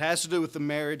 And it has to do with the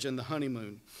marriage and the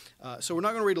honeymoon. So we're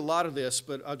not going to read a lot of this,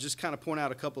 but I'll just kind of point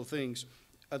out a couple of things.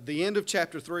 At the end of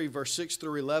chapter 3, verse 6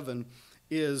 through 11,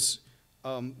 is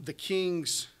the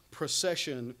king's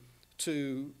procession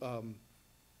to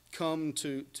come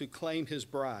to claim his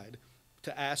bride,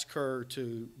 to ask her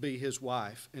to be his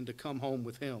wife and to come home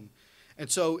with him. And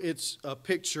so it's a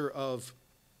picture of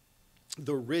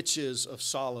the riches of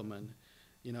Solomon,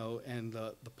 and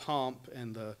the pomp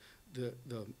and the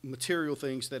material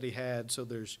things that he had. So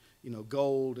there's,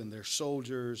 gold, and there's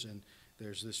soldiers, and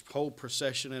there's this whole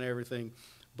procession and everything.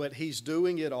 But he's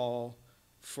doing it all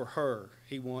for her.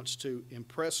 He wants to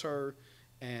impress her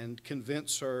and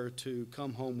convince her to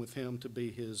come home with him to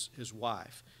be his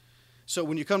wife. So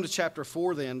when you come to chapter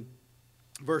 4 then,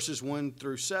 verses 1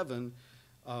 through 7,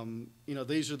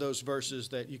 these are those verses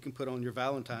that you can put on your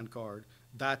Valentine card.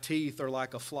 Thy teeth are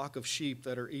like a flock of sheep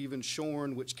that are even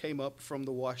shorn, which came up from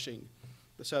the washing.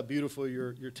 That's how beautiful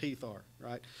your teeth are,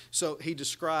 right? So he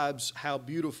describes how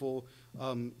beautiful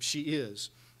she is.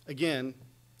 Again,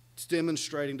 it's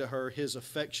demonstrating to her his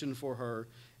affection for her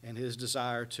and his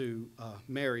desire to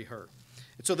marry her.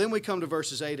 And so then we come to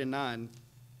verses 8 and 9,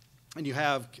 and you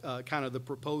have kind of the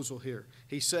proposal here.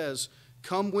 He says,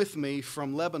 "Come with me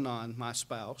from Lebanon, my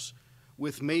spouse,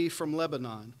 with me from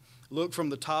Lebanon. Look from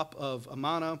the top of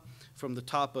Amana, from the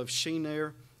top of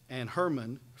Shinar and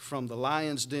Hermon, from the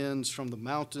lions' dens, from the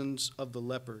mountains of the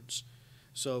leopards."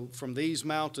 So from these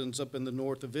mountains up in the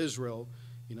north of Israel,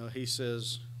 he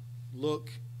says,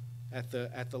 look at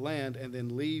the land, and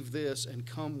then leave this and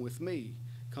come with me.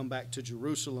 Come back to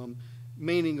Jerusalem,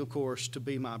 meaning, of course, to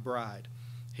be my bride.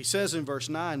 He says in verse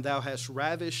 9, "Thou hast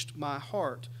ravished my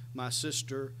heart, my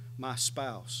sister, my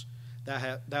spouse.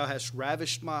 Thou hast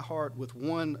ravished my heart with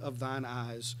one of thine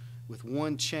eyes, with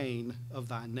one chain of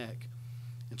thy neck."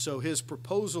 And so his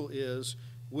proposal is,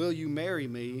 will you marry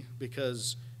me?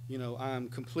 Because, I'm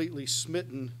completely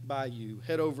smitten by you.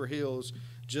 Head over heels,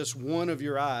 just one of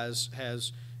your eyes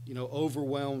has,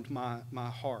 overwhelmed my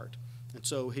heart. And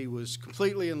so he was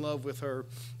completely in love with her,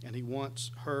 and he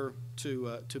wants her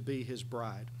to be his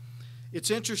bride. It's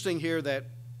interesting here that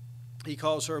he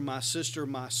calls her my sister,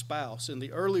 my spouse. In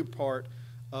the early part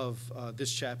of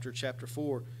this chapter, chapter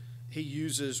 4, he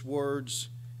uses words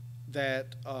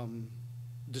that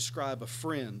describe a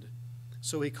friend.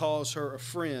 So he calls her a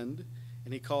friend,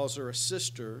 and he calls her a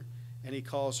sister, and he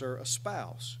calls her a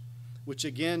spouse, which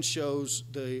again shows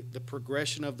the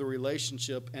progression of the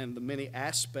relationship and the many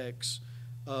aspects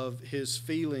of his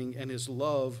feeling and his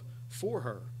love for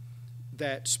her.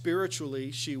 That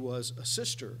spiritually she was a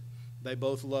sister. They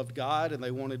both loved God and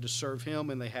they wanted to serve him,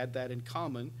 and they had that in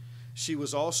common. She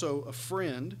was also a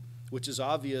friend, which is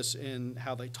obvious in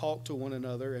how they talk to one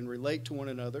another and relate to one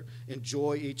another,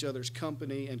 enjoy each other's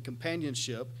company and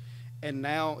companionship. And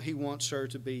now he wants her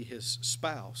to be his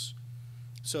spouse.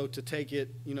 So to take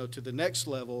it, to the next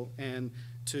level and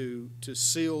to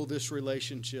seal this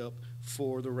relationship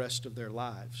for the rest of their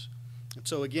lives. And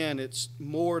so again, it's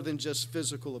more than just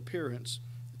physical appearance.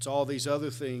 It's all these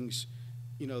other things,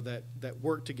 that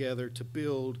work together to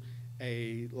build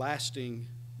a lasting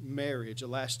marriage, a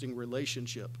lasting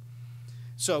relationship.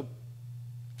 So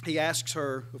he asks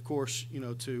her, of course,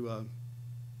 to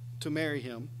marry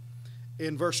him.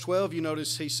 In verse 12, you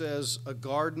notice he says, "A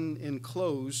garden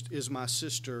enclosed is my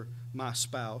sister, my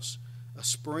spouse, a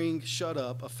spring shut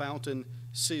up, a fountain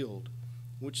sealed,"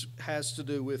 which has to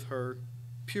do with her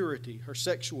purity, her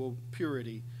sexual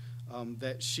purity,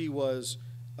 that she was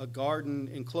a garden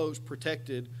enclosed,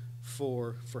 protected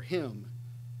for him.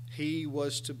 He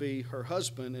was to be her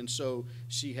husband, and so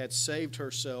she had saved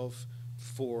herself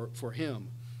for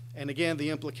him. And again, the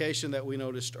implication that we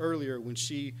noticed earlier, when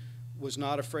she was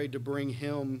not afraid to bring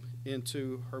him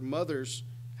into her mother's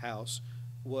house,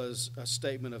 was a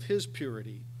statement of his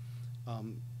purity.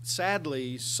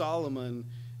 Sadly, Solomon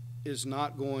is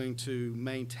not going to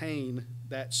maintain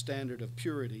that standard of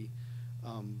purity.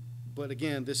 But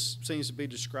again, this seems to be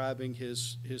describing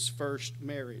his first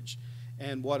marriage.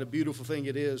 And what a beautiful thing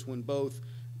it is when both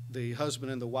the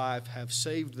husband and the wife have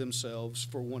saved themselves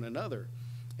for one another,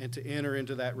 and to enter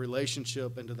into that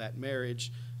relationship, into that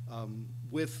marriage,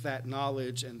 with that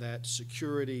knowledge and that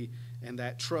security and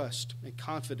that trust and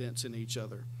confidence in each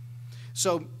other.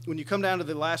 So when you come down to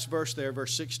the last verse there,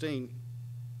 verse 16,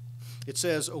 it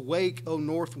says, "Awake, O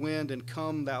north wind, and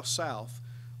come, thou south.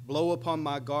 Blow upon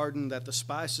my garden, that the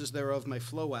spices thereof may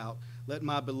flow out. Let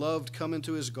my beloved come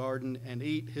into his garden and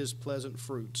eat his pleasant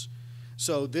fruits."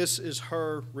 So this is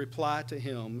her reply to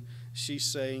him. She's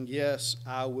saying, yes,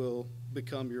 I will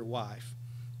become your wife.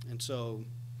 And so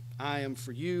I am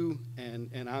for you,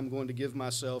 and I'm going to give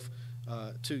myself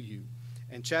to you.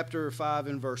 And chapter 5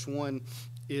 and verse 1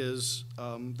 is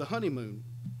the honeymoon.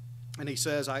 And he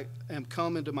says, "I am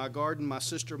come into my garden, my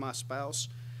sister, my spouse.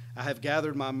 I have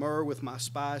gathered my myrrh with my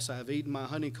spice. I have eaten my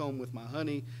honeycomb with my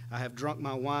honey. I have drunk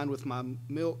my wine with my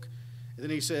milk." And then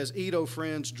he says, "Eat, O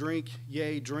friends, drink,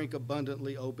 yea, drink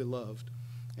abundantly, O beloved."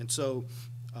 And so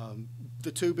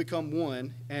the two become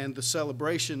one, and the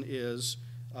celebration is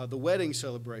the wedding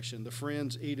celebration. The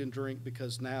friends eat and drink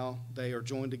because now they are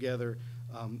joined together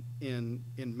in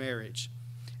marriage.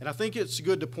 And I think it's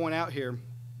good to point out here,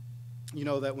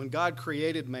 that when God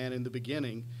created man in the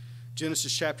beginning,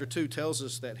 Genesis chapter 2 tells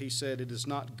us that he said, "It is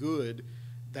not good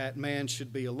that man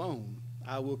should be alone.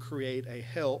 I will create a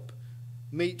help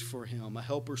meet for him, a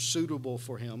helper suitable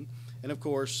for him." And of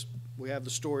course, we have the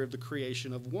story of the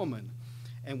creation of woman.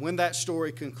 And when that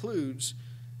story concludes,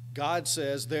 God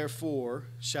says, "Therefore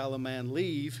shall a man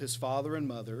leave his father and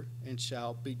mother, and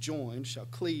shall be joined, shall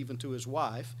cleave unto his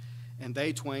wife, and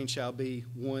they twain shall be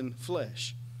one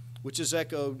flesh," which is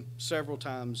echoed several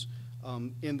times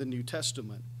in the New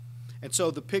Testament. And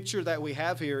so the picture that we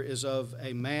have here is of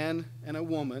a man and a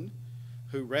woman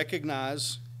who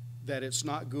recognize that it's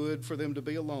not good for them to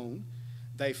be alone.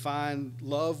 They find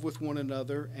love with one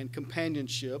another and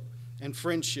companionship and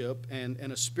friendship and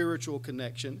a spiritual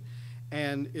connection.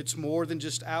 And it's more than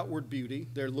just outward beauty.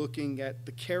 They're looking at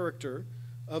the character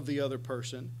of the other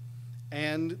person,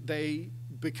 and they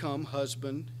become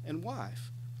husband and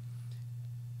wife.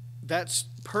 That's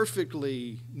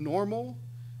perfectly normal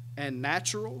and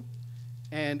natural,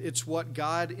 and it's what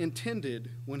God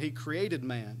intended when he created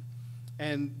man.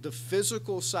 And the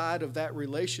physical side of that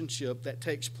relationship that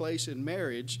takes place in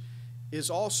marriage is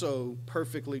also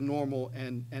perfectly normal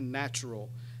and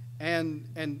natural,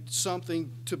 and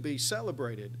something to be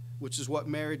celebrated, which is what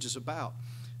marriage is about.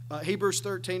 Hebrews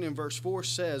 13 and verse 4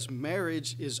 says,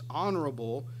 "Marriage is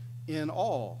honorable in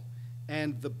all,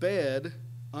 and the bed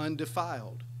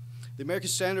undefiled." The American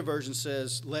Standard Version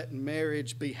says, "Let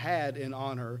marriage be had in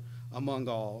honor among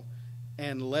all,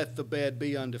 and let the bed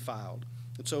be undefiled."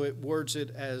 And so it words it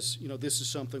as, this is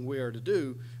something we are to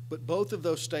do. But both of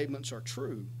those statements are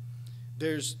true.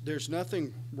 There's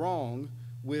nothing wrong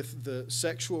with the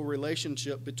sexual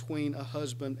relationship between a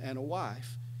husband and a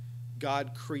wife.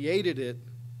 God created it,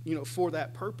 for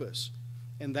that purpose.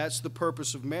 And that's the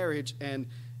purpose of marriage, and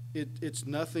it's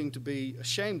nothing to be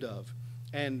ashamed of.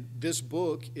 And this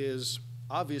book is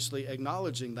obviously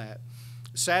acknowledging that.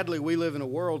 Sadly, we live in a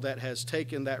world that has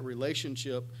taken that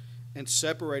relationship and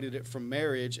separated it from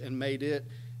marriage and made it,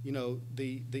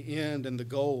 the end and the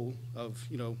goal of,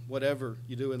 whatever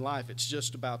you do in life. It's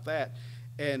just about that.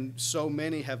 And so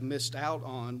many have missed out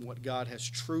on what God has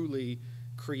truly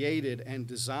created and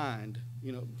designed,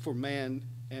 for man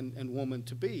and woman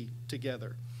to be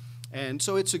together. And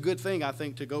so it's a good thing, I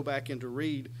think, to go back and to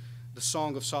read the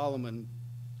Song of Solomon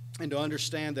and to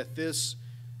understand that this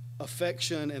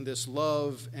affection and this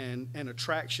love and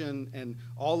attraction and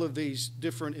all of these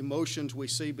different emotions we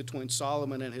see between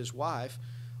Solomon and his wife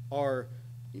are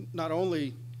not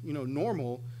only,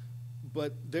 normal,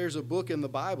 but there's a book in the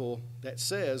Bible that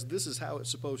says this is how it's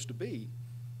supposed to be.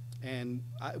 And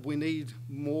we need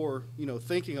more,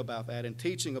 thinking about that and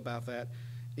teaching about that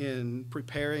in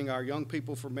preparing our young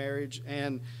people for marriage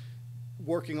and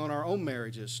working on our own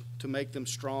marriages to make them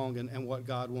strong and what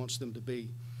God wants them to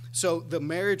be. So the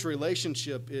marriage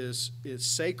relationship is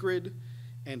sacred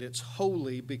and it's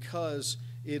holy because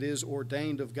it is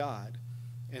ordained of God.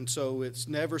 And so it's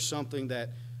never something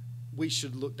that we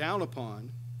should look down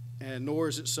upon, and nor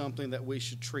is it something that we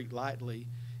should treat lightly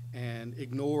and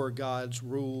ignore God's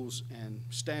rules and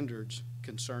standards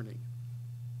concerning.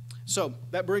 So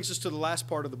that brings us to the last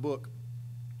part of the book,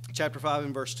 chapter 5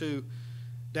 and verse 2,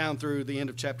 down through the end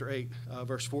of chapter 8,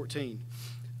 verse 14.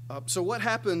 So what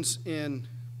happens in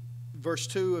verse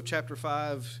 2 of chapter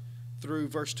 5 through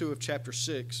verse 2 of chapter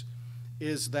 6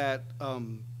 is that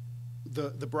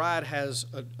the bride has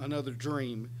another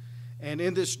dream. And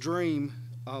in this dream,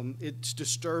 it's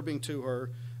disturbing to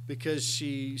her because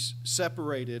she's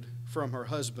separated from her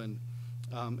husband,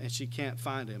 and she can't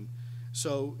find him.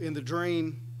 So in the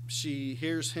dream, she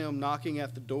hears him knocking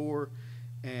at the door,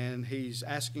 and he's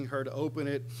asking her to open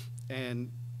it.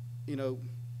 And, you know,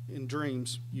 in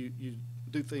dreams, you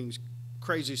do things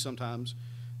crazy sometimes.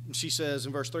 And she says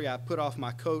in verse 3, I put off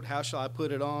my coat. How shall I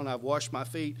put it on? I've washed my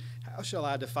feet. How shall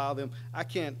I defile them? I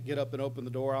can't get up and open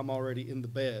the door. I'm already in the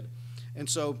bed. And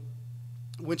so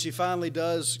when she finally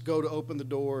does go to open the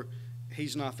door,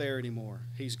 he's not there anymore.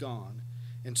 He's gone.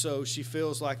 And so she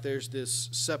feels like there's this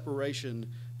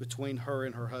separation between her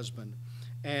and her husband.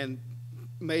 And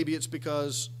maybe it's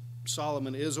because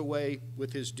Solomon is away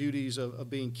with his duties of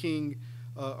being king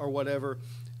or whatever,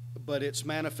 but it's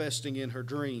manifesting in her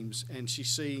dreams, and she's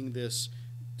seeing this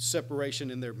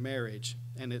separation in their marriage,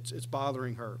 and it's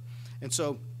bothering her. And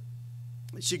so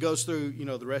she goes through, you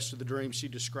know, the rest of the dream. She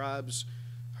describes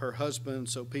her husband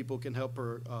so people can help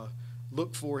her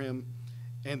look for him.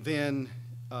 And then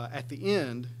at the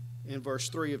end, in verse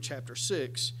 3 of chapter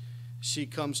 6, she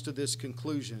comes to this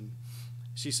conclusion.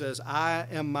 She says, I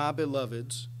am my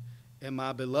beloved's, and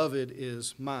my beloved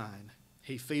is mine.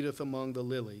 He feedeth among the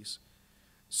lilies.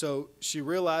 So she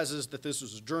realizes that this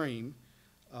was a dream,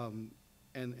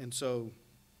 and so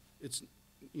it's,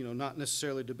 you know, not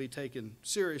necessarily to be taken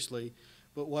seriously,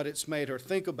 but what it's made her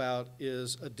think about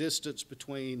is a distance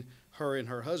between her and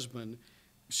her husband.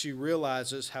 She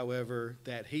realizes, however,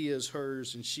 that he is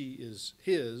hers and she is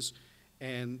his,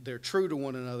 and they're true to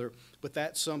one another, but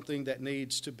that's something that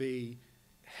needs to be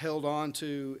held on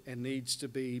to and needs to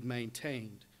be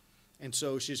maintained. And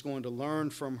so she's going to learn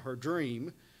from her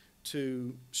dream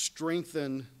to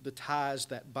strengthen the ties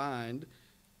that bind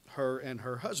her and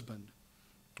her husband.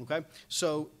 Okay?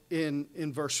 So in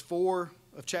verse 4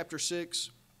 of chapter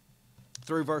 6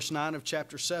 through verse 9 of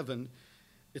chapter 7,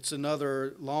 it's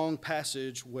another long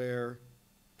passage where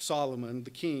Solomon, the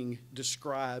king,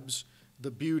 describes the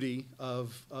beauty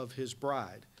of his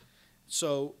bride.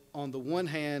 So on the one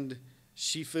hand,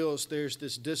 she feels there's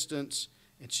this distance,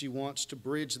 and she wants to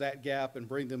bridge that gap and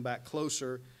bring them back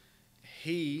closer.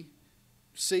 He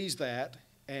sees that,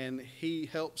 and he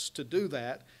helps to do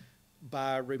that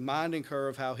by reminding her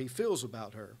of how he feels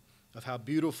about her, of how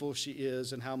beautiful she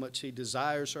is and how much he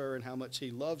desires her and how much he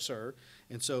loves her.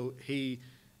 And so he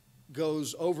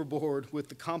goes overboard with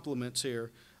the compliments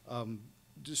here,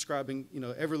 describing, you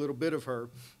know, every little bit of her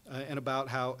and about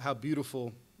how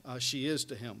beautiful she is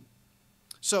to him.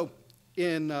 So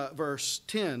in verse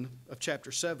 10 of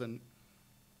chapter 7,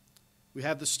 we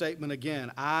have the statement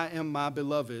again, I am my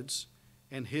beloved's,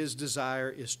 and his desire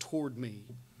is toward me.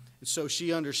 And so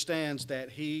she understands that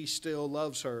he still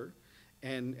loves her,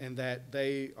 and that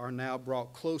they are now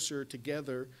brought closer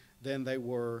together than they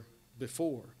were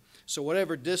before. So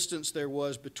whatever distance there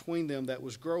was between them that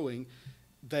was growing,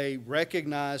 they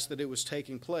recognized that it was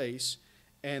taking place,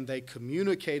 and they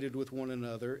communicated with one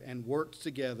another and worked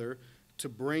together to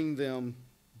bring them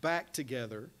back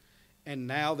together, and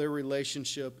now their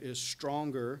relationship is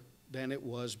stronger than it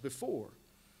was before.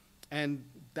 And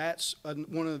that's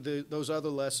one of those other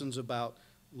lessons about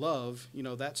love. You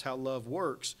know, that's how love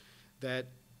works, that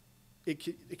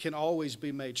it can always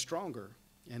be made stronger.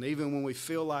 And even when we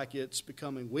feel like it's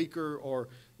becoming weaker or,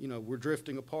 you know, we're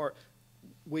drifting apart,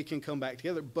 we can come back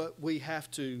together, but we have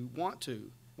to want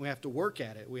to. We have to work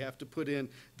at it. We have to put in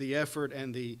the effort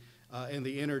and the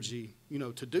energy, you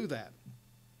know, to do that.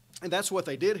 And that's what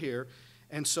they did here.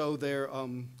 And so their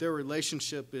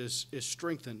relationship is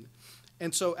strengthened.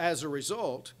 And so as a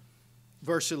result,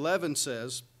 verse 11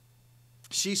 says,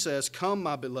 she says, come,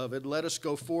 my beloved, let us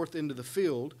go forth into the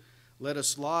field. Let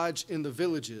us lodge in the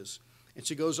villages. And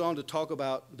she goes on to talk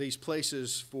about these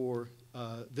places for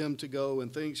them to go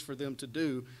and things for them to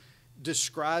do,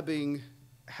 describing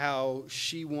how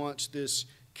she wants this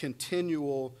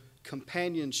continual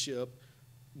companionship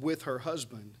with her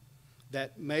husband,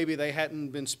 that maybe they hadn't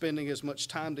been spending as much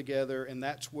time together, and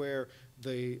that's where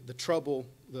the trouble,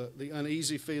 the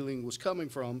uneasy feeling was coming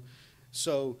from.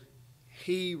 So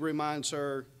he reminds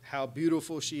her how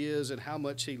beautiful she is and how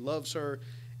much he loves her,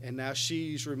 and now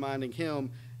she's reminding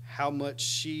him how much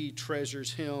she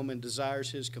treasures him and desires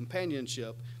his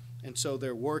companionship. And so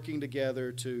they're working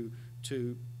together to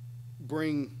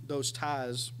bring those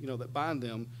ties, you know, that bind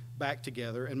them back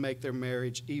together and make their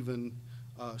marriage even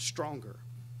stronger.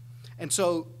 And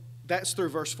so that's through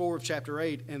verse 4 of chapter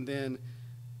 8, and then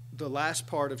the last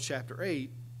part of chapter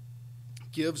 8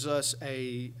 gives us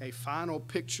a final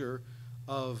picture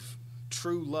of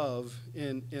true love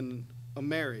in a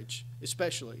marriage,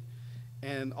 especially,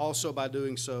 and also by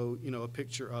doing so, a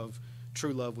picture of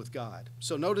true love with God.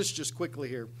 So notice just quickly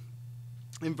here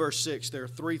in verse 6, there are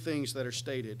three things that are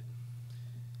stated.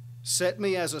 Set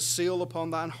me as a seal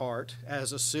upon thine heart,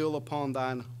 as a seal upon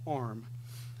thine arm.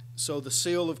 So the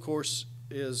seal, of course,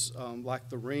 is like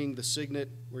the ring, the signet,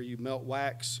 where you melt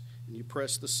wax and you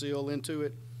press the seal into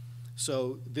it.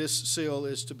 So this seal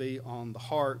is to be on the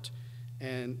heart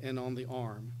and on the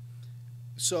arm.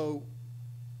 So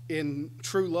in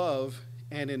true love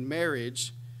and in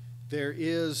marriage, there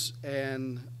is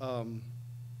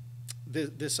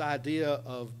this idea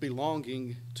of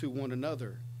belonging to one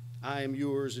another. I am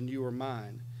yours and you are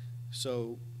mine.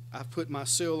 So I put my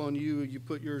seal on you, you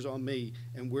put yours on me,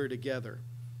 and we're together.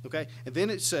 Okay? And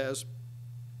then it says,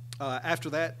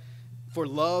 after that, for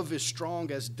love is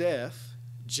strong as death,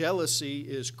 jealousy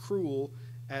is cruel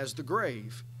as the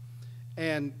grave.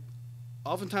 And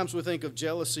oftentimes we think of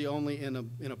jealousy only in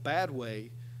a bad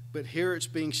way, but here it's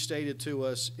being stated to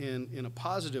us in a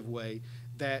positive way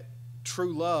that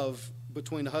true love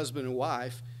between a husband and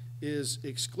wife is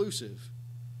exclusive.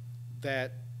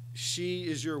 That she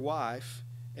is your wife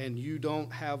and you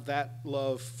don't have that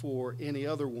love for any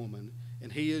other woman,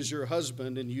 and he is your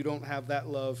husband and you don't have that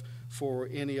love for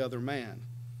any other man.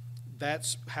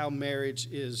 That's how marriage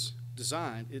is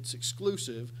designed. It's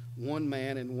exclusive, one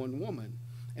man and one woman.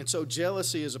 And so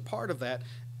jealousy is a part of that,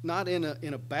 not in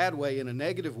a bad way, in a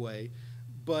negative way,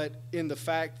 but in the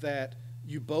fact that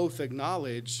you both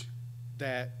acknowledge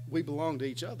that we belong to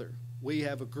each other. We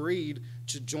have agreed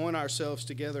to join ourselves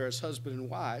together as husband and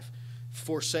wife,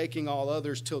 forsaking all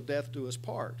others till death do us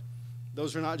part.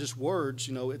 Those are not just words,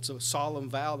 it's a solemn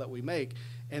vow that we make,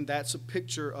 and that's a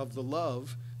picture of the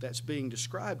love that's being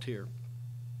described here.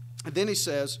 And then he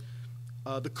says,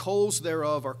 the coals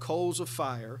thereof are coals of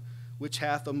fire, which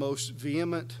hath a most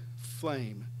vehement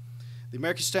flame. The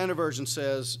American Standard Version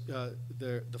says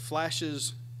the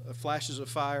flashes of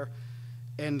fire,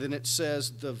 and then it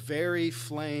says the very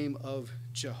flame of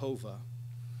Jehovah.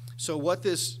 So what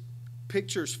this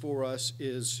pictures for us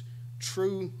is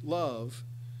true love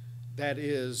that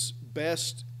is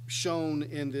best shown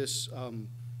in this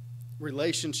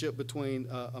relationship between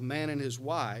a man and his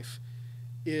wife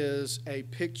is a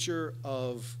picture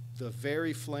of the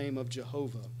very flame of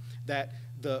Jehovah. That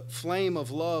the flame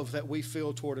of love that we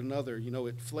feel toward another,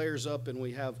 it flares up and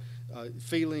we have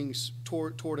feelings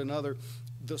toward another.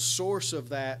 The source of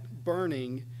that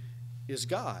burning is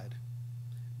God,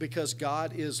 because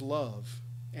God is love,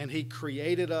 and he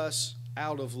created us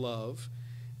out of love,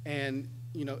 and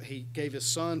he gave his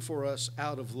son for us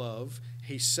out of love.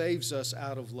 He saves us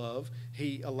out of love.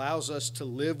 He allows us to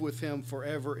live with him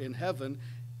forever in heaven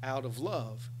out of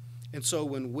love. And so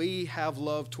when we have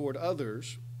love toward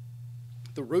others,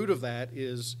 the root of that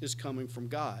is coming from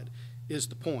God, is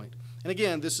the point. And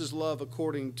again, this is love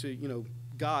according to,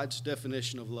 God's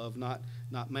definition of love, not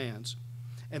man's.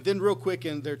 And then real quick,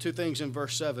 and there are two things in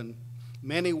verse 7.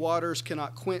 Many waters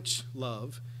cannot quench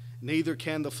love, neither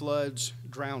can the floods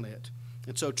drown it.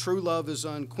 And so true love is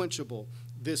unquenchable.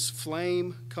 This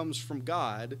flame comes from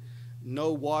God.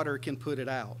 No water can put it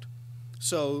out.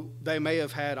 So they may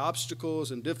have had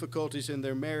obstacles and difficulties in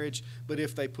their marriage, but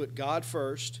if they put God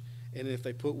first, and if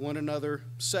they put one another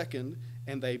second,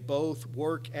 and they both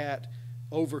work at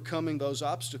overcoming those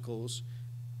obstacles,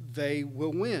 they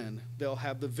will win. They'll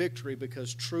have the victory,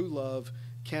 because true love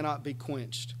cannot be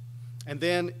quenched. And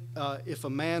then if a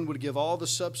man would give all the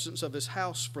substance of his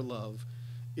house for love,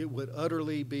 it would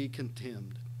utterly be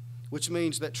contemned, which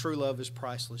means that true love is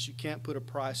priceless. You can't put a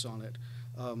price on it.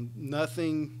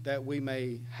 Nothing that we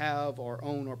may have or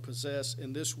own or possess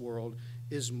in this world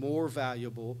is more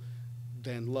valuable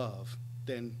than love,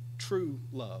 than true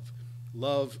love.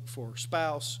 Love for our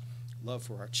spouse, love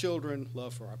for our children,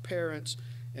 love for our parents,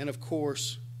 and of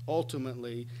course,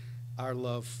 ultimately, our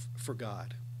love for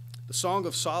God. The Song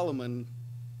of Solomon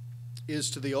is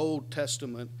to the Old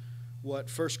Testament what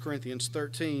 1 Corinthians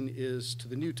 13 is to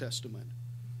the New Testament.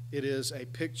 It is a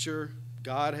picture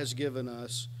God has given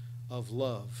us of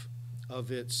love,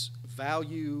 of its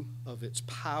value, of its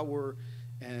power,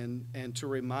 and to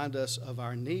remind us of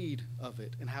our need of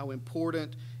it and how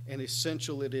important and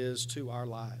essential it is to our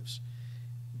lives,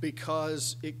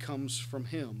 because it comes from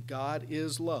him. God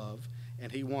is love,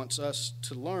 and he wants us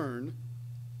to learn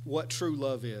what true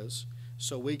love is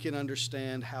so we can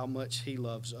understand how much he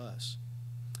loves us.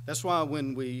 That's why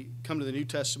when we come to the New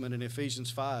Testament in Ephesians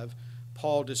 5,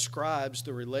 Paul describes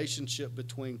the relationship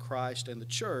between Christ and the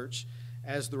church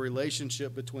as the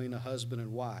relationship between a husband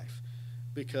and wife.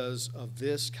 because of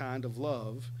this kind of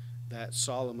love that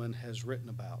Solomon has written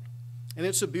about. And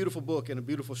it's a beautiful book and a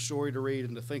beautiful story to read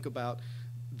and to think about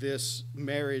this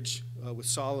marriage with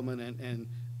Solomon and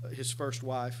his first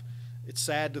wife. It's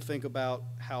sad to think about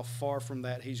how far from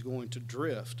that he's going to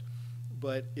drift,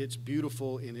 but it's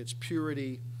beautiful in its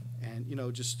purity and,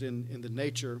 just in the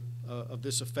nature of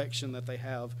this affection that they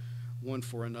have one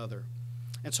for another.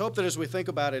 And so I hope that as we think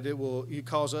about it, it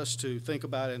cause us to think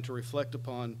about it and to reflect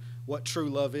upon what true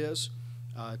love is,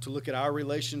 to look at our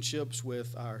relationships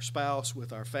with our spouse,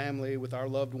 with our family, with our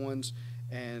loved ones,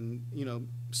 and,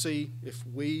 see if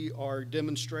we are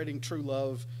demonstrating true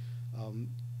love,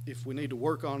 if we need to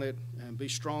work on it and be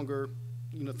stronger,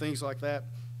 things like that.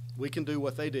 We can do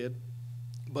what they did,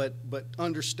 but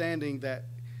understanding that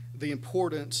the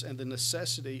importance and the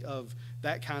necessity of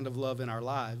that kind of love in our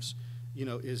lives,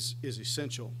 is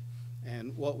essential,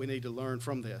 and what we need to learn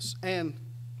from this. And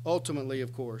ultimately,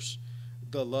 of course,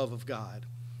 the love of God,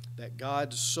 that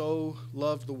God so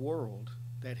loved the world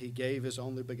that he gave his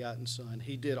only begotten Son.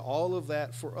 He did all of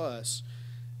that for us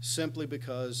simply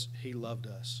because he loved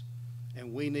us.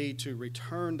 And we need to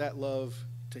return that love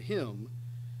to him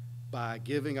by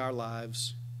giving our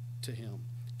lives to him.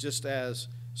 Just as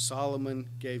Solomon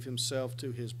gave himself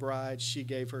to his bride, she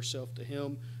gave herself to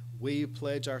him. We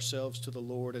pledge ourselves to the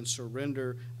Lord and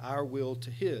surrender our will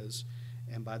to his.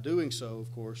 And by doing so,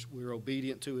 of course, we're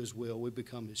obedient to his will. We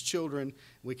become his children.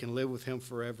 We can live with him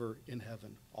forever in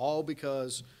heaven, all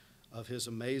because of his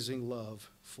amazing love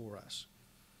for us.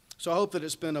 So I hope that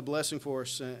it's been a blessing for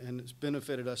us and it's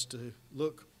benefited us to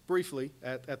look briefly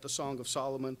at the Song of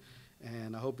Solomon.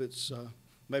 And I hope it's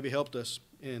maybe helped us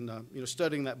in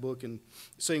studying that book and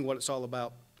seeing what it's all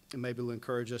about. And maybe it'll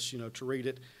encourage us, to read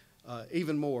it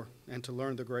even more and to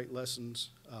learn the great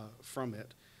lessons from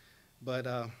it. But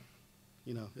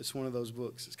it's one of those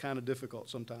books. It's kind of difficult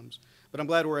sometimes. But I'm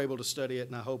glad we're able to study it,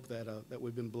 and I hope that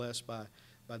we've been blessed by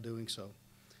doing so.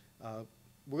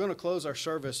 We're going to close our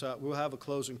service. We'll have a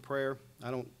closing prayer. I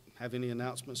don't have any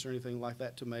announcements or anything like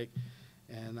that to make,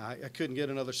 and I couldn't get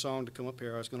another song to come up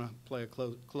here. I was going to play a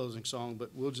closing song,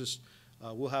 but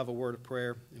we'll have a word of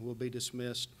prayer, and we'll be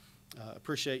dismissed.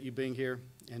 Appreciate you being here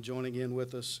and joining in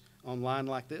with us online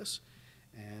like this.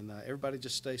 And everybody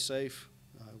just stay safe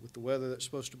with the weather that's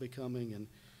supposed to be coming, and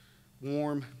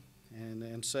warm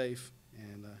and safe,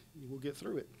 and we'll get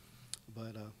through it.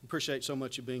 But appreciate so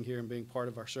much you being here and being part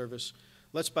of our service.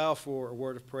 Let's bow for a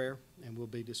word of prayer, and we'll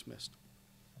be dismissed.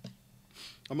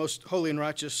 Our most holy and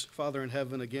righteous Father in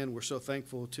heaven, again, we're so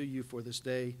thankful to you for this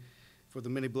day, for the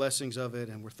many blessings of it,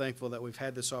 and we're thankful that we've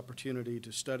had this opportunity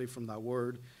to study from thy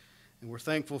word, and we're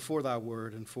thankful for thy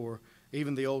word and for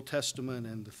even the Old Testament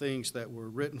and the things that were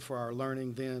written for our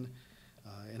learning then,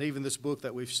 and even this book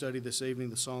that we've studied this evening,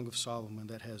 the Song of Solomon,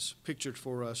 that has pictured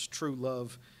for us true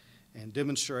love and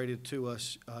demonstrated to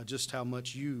us just how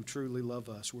much you truly love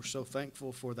us. We're so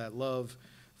thankful for that love,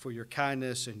 for your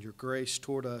kindness and your grace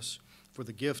toward us, for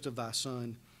the gift of thy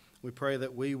Son. We pray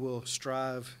that we will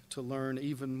strive to learn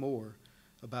even more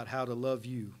about how to love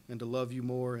you and to love you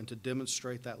more and to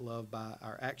demonstrate that love by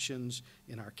our actions,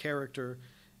 in our character,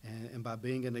 and by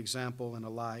being an example and a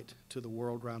light to the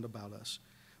world round about us.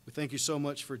 We thank you so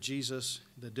much for Jesus,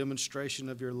 the demonstration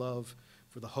of your love,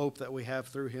 for the hope that we have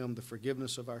through him, the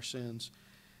forgiveness of our sins.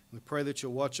 We pray that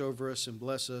you'll watch over us and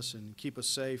bless us and keep us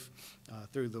safe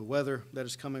through the weather that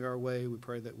is coming our way. We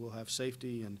pray that we'll have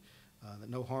safety and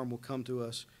that no harm will come to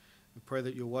us. We pray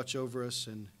that you'll watch over us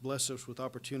and bless us with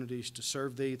opportunities to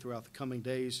serve thee throughout the coming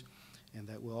days, and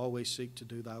that we'll always seek to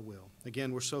do thy will.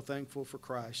 Again, we're so thankful for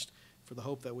Christ, for the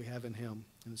hope that we have in him,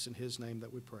 and it's in his name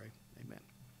that we pray. Amen.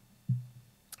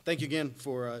 Thank you again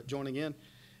for joining in,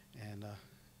 and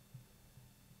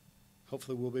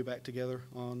hopefully we'll be back together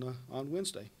on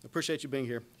Wednesday. Appreciate you being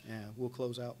here, and we'll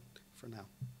close out for now.